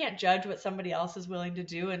really can't judge what somebody else is willing to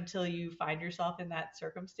do until you find yourself in that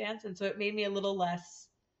circumstance. And so it made me a little less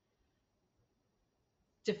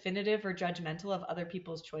definitive or judgmental of other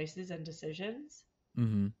people's choices and decisions.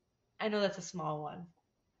 Hmm. I know that's a small one,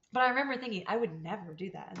 but I remember thinking I would never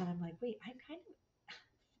do that. And then I'm like, wait, I'm kind of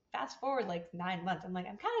fast forward like 9 months. I'm like,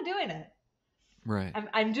 I'm kind of doing it. Right.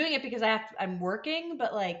 I'm doing it because I'm working,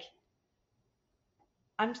 but like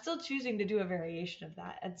I'm still choosing to do a variation of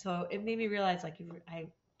that. And so it made me realize like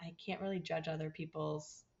I can't really judge other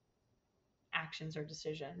people's actions or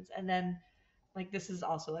decisions. And then like this is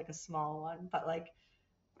also like a small one, but like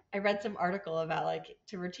I read some article about like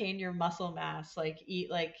to retain your muscle mass, like eat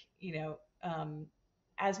like,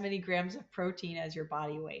 as many grams of protein as your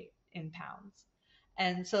body weight in pounds.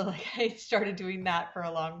 And so like I started doing that for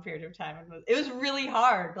a long period of time and it was really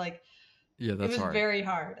hard. Like Yeah, it that's was hard. very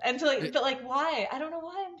hard. And so like It, but like why? I don't know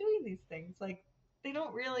why I'm doing these things. Like they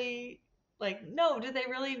don't really like no, do they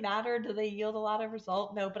really matter? Do they yield a lot of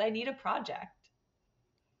result? No, but I need a project.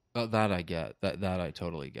 that I get. That I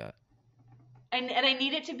totally get. And I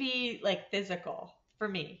need it to be like physical for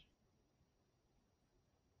me.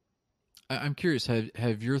 I'm curious.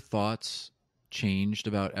 Have your thoughts? changed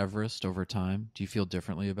about Everest over time? Do you feel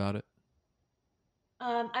differently about it?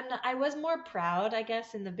 I'm not, I was more proud, I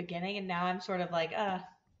guess, in the beginning, and now I'm sort of like,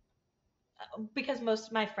 because most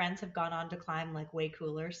of my friends have gone on to climb like way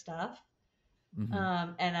cooler stuff. Hmm.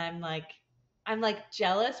 And I'm like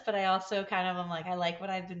jealous, but I also kind of am like, I like what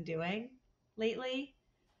I've been doing lately.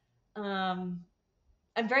 Um,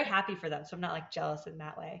 I'm very happy for them, so I'm not like jealous in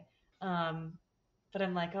that way. Um, but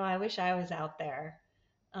I'm like, oh, I wish I was out there.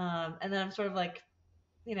 And then I'm sort of like,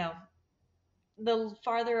 you know, the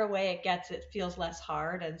farther away it gets, it feels less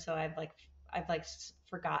hard, and so I've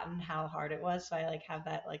forgotten how hard it was. So I like have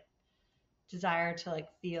that like desire to like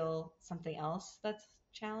feel something else that's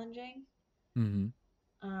challenging. Hmm.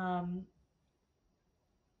 Um,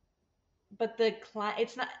 but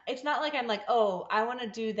it's not like I'm like, oh, I want to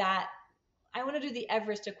do that. I want to do the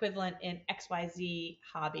Everest equivalent in XYZ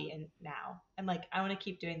hobby, and now I'm like, I want to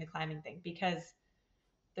keep doing the climbing thing because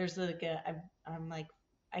there's like I'm like,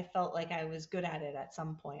 I felt like I was good at it at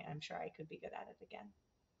some point. I'm sure I could be good at it again.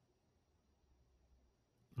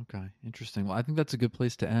 Okay, interesting. Well, I think that's a good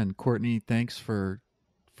place to end. Courtney, thanks for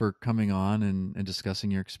coming on and discussing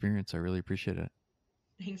your experience. I really appreciate it.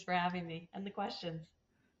 Thanks for having me and the questions.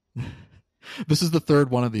 This is the third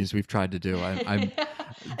one of these we've tried to do. I'm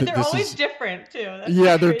And they're this always is different too. That's the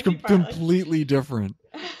yeah, they're crazy part. Like, completely different.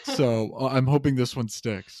 So I'm hoping this one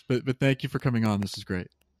sticks. But thank you for coming on. This is great.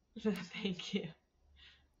 thank you.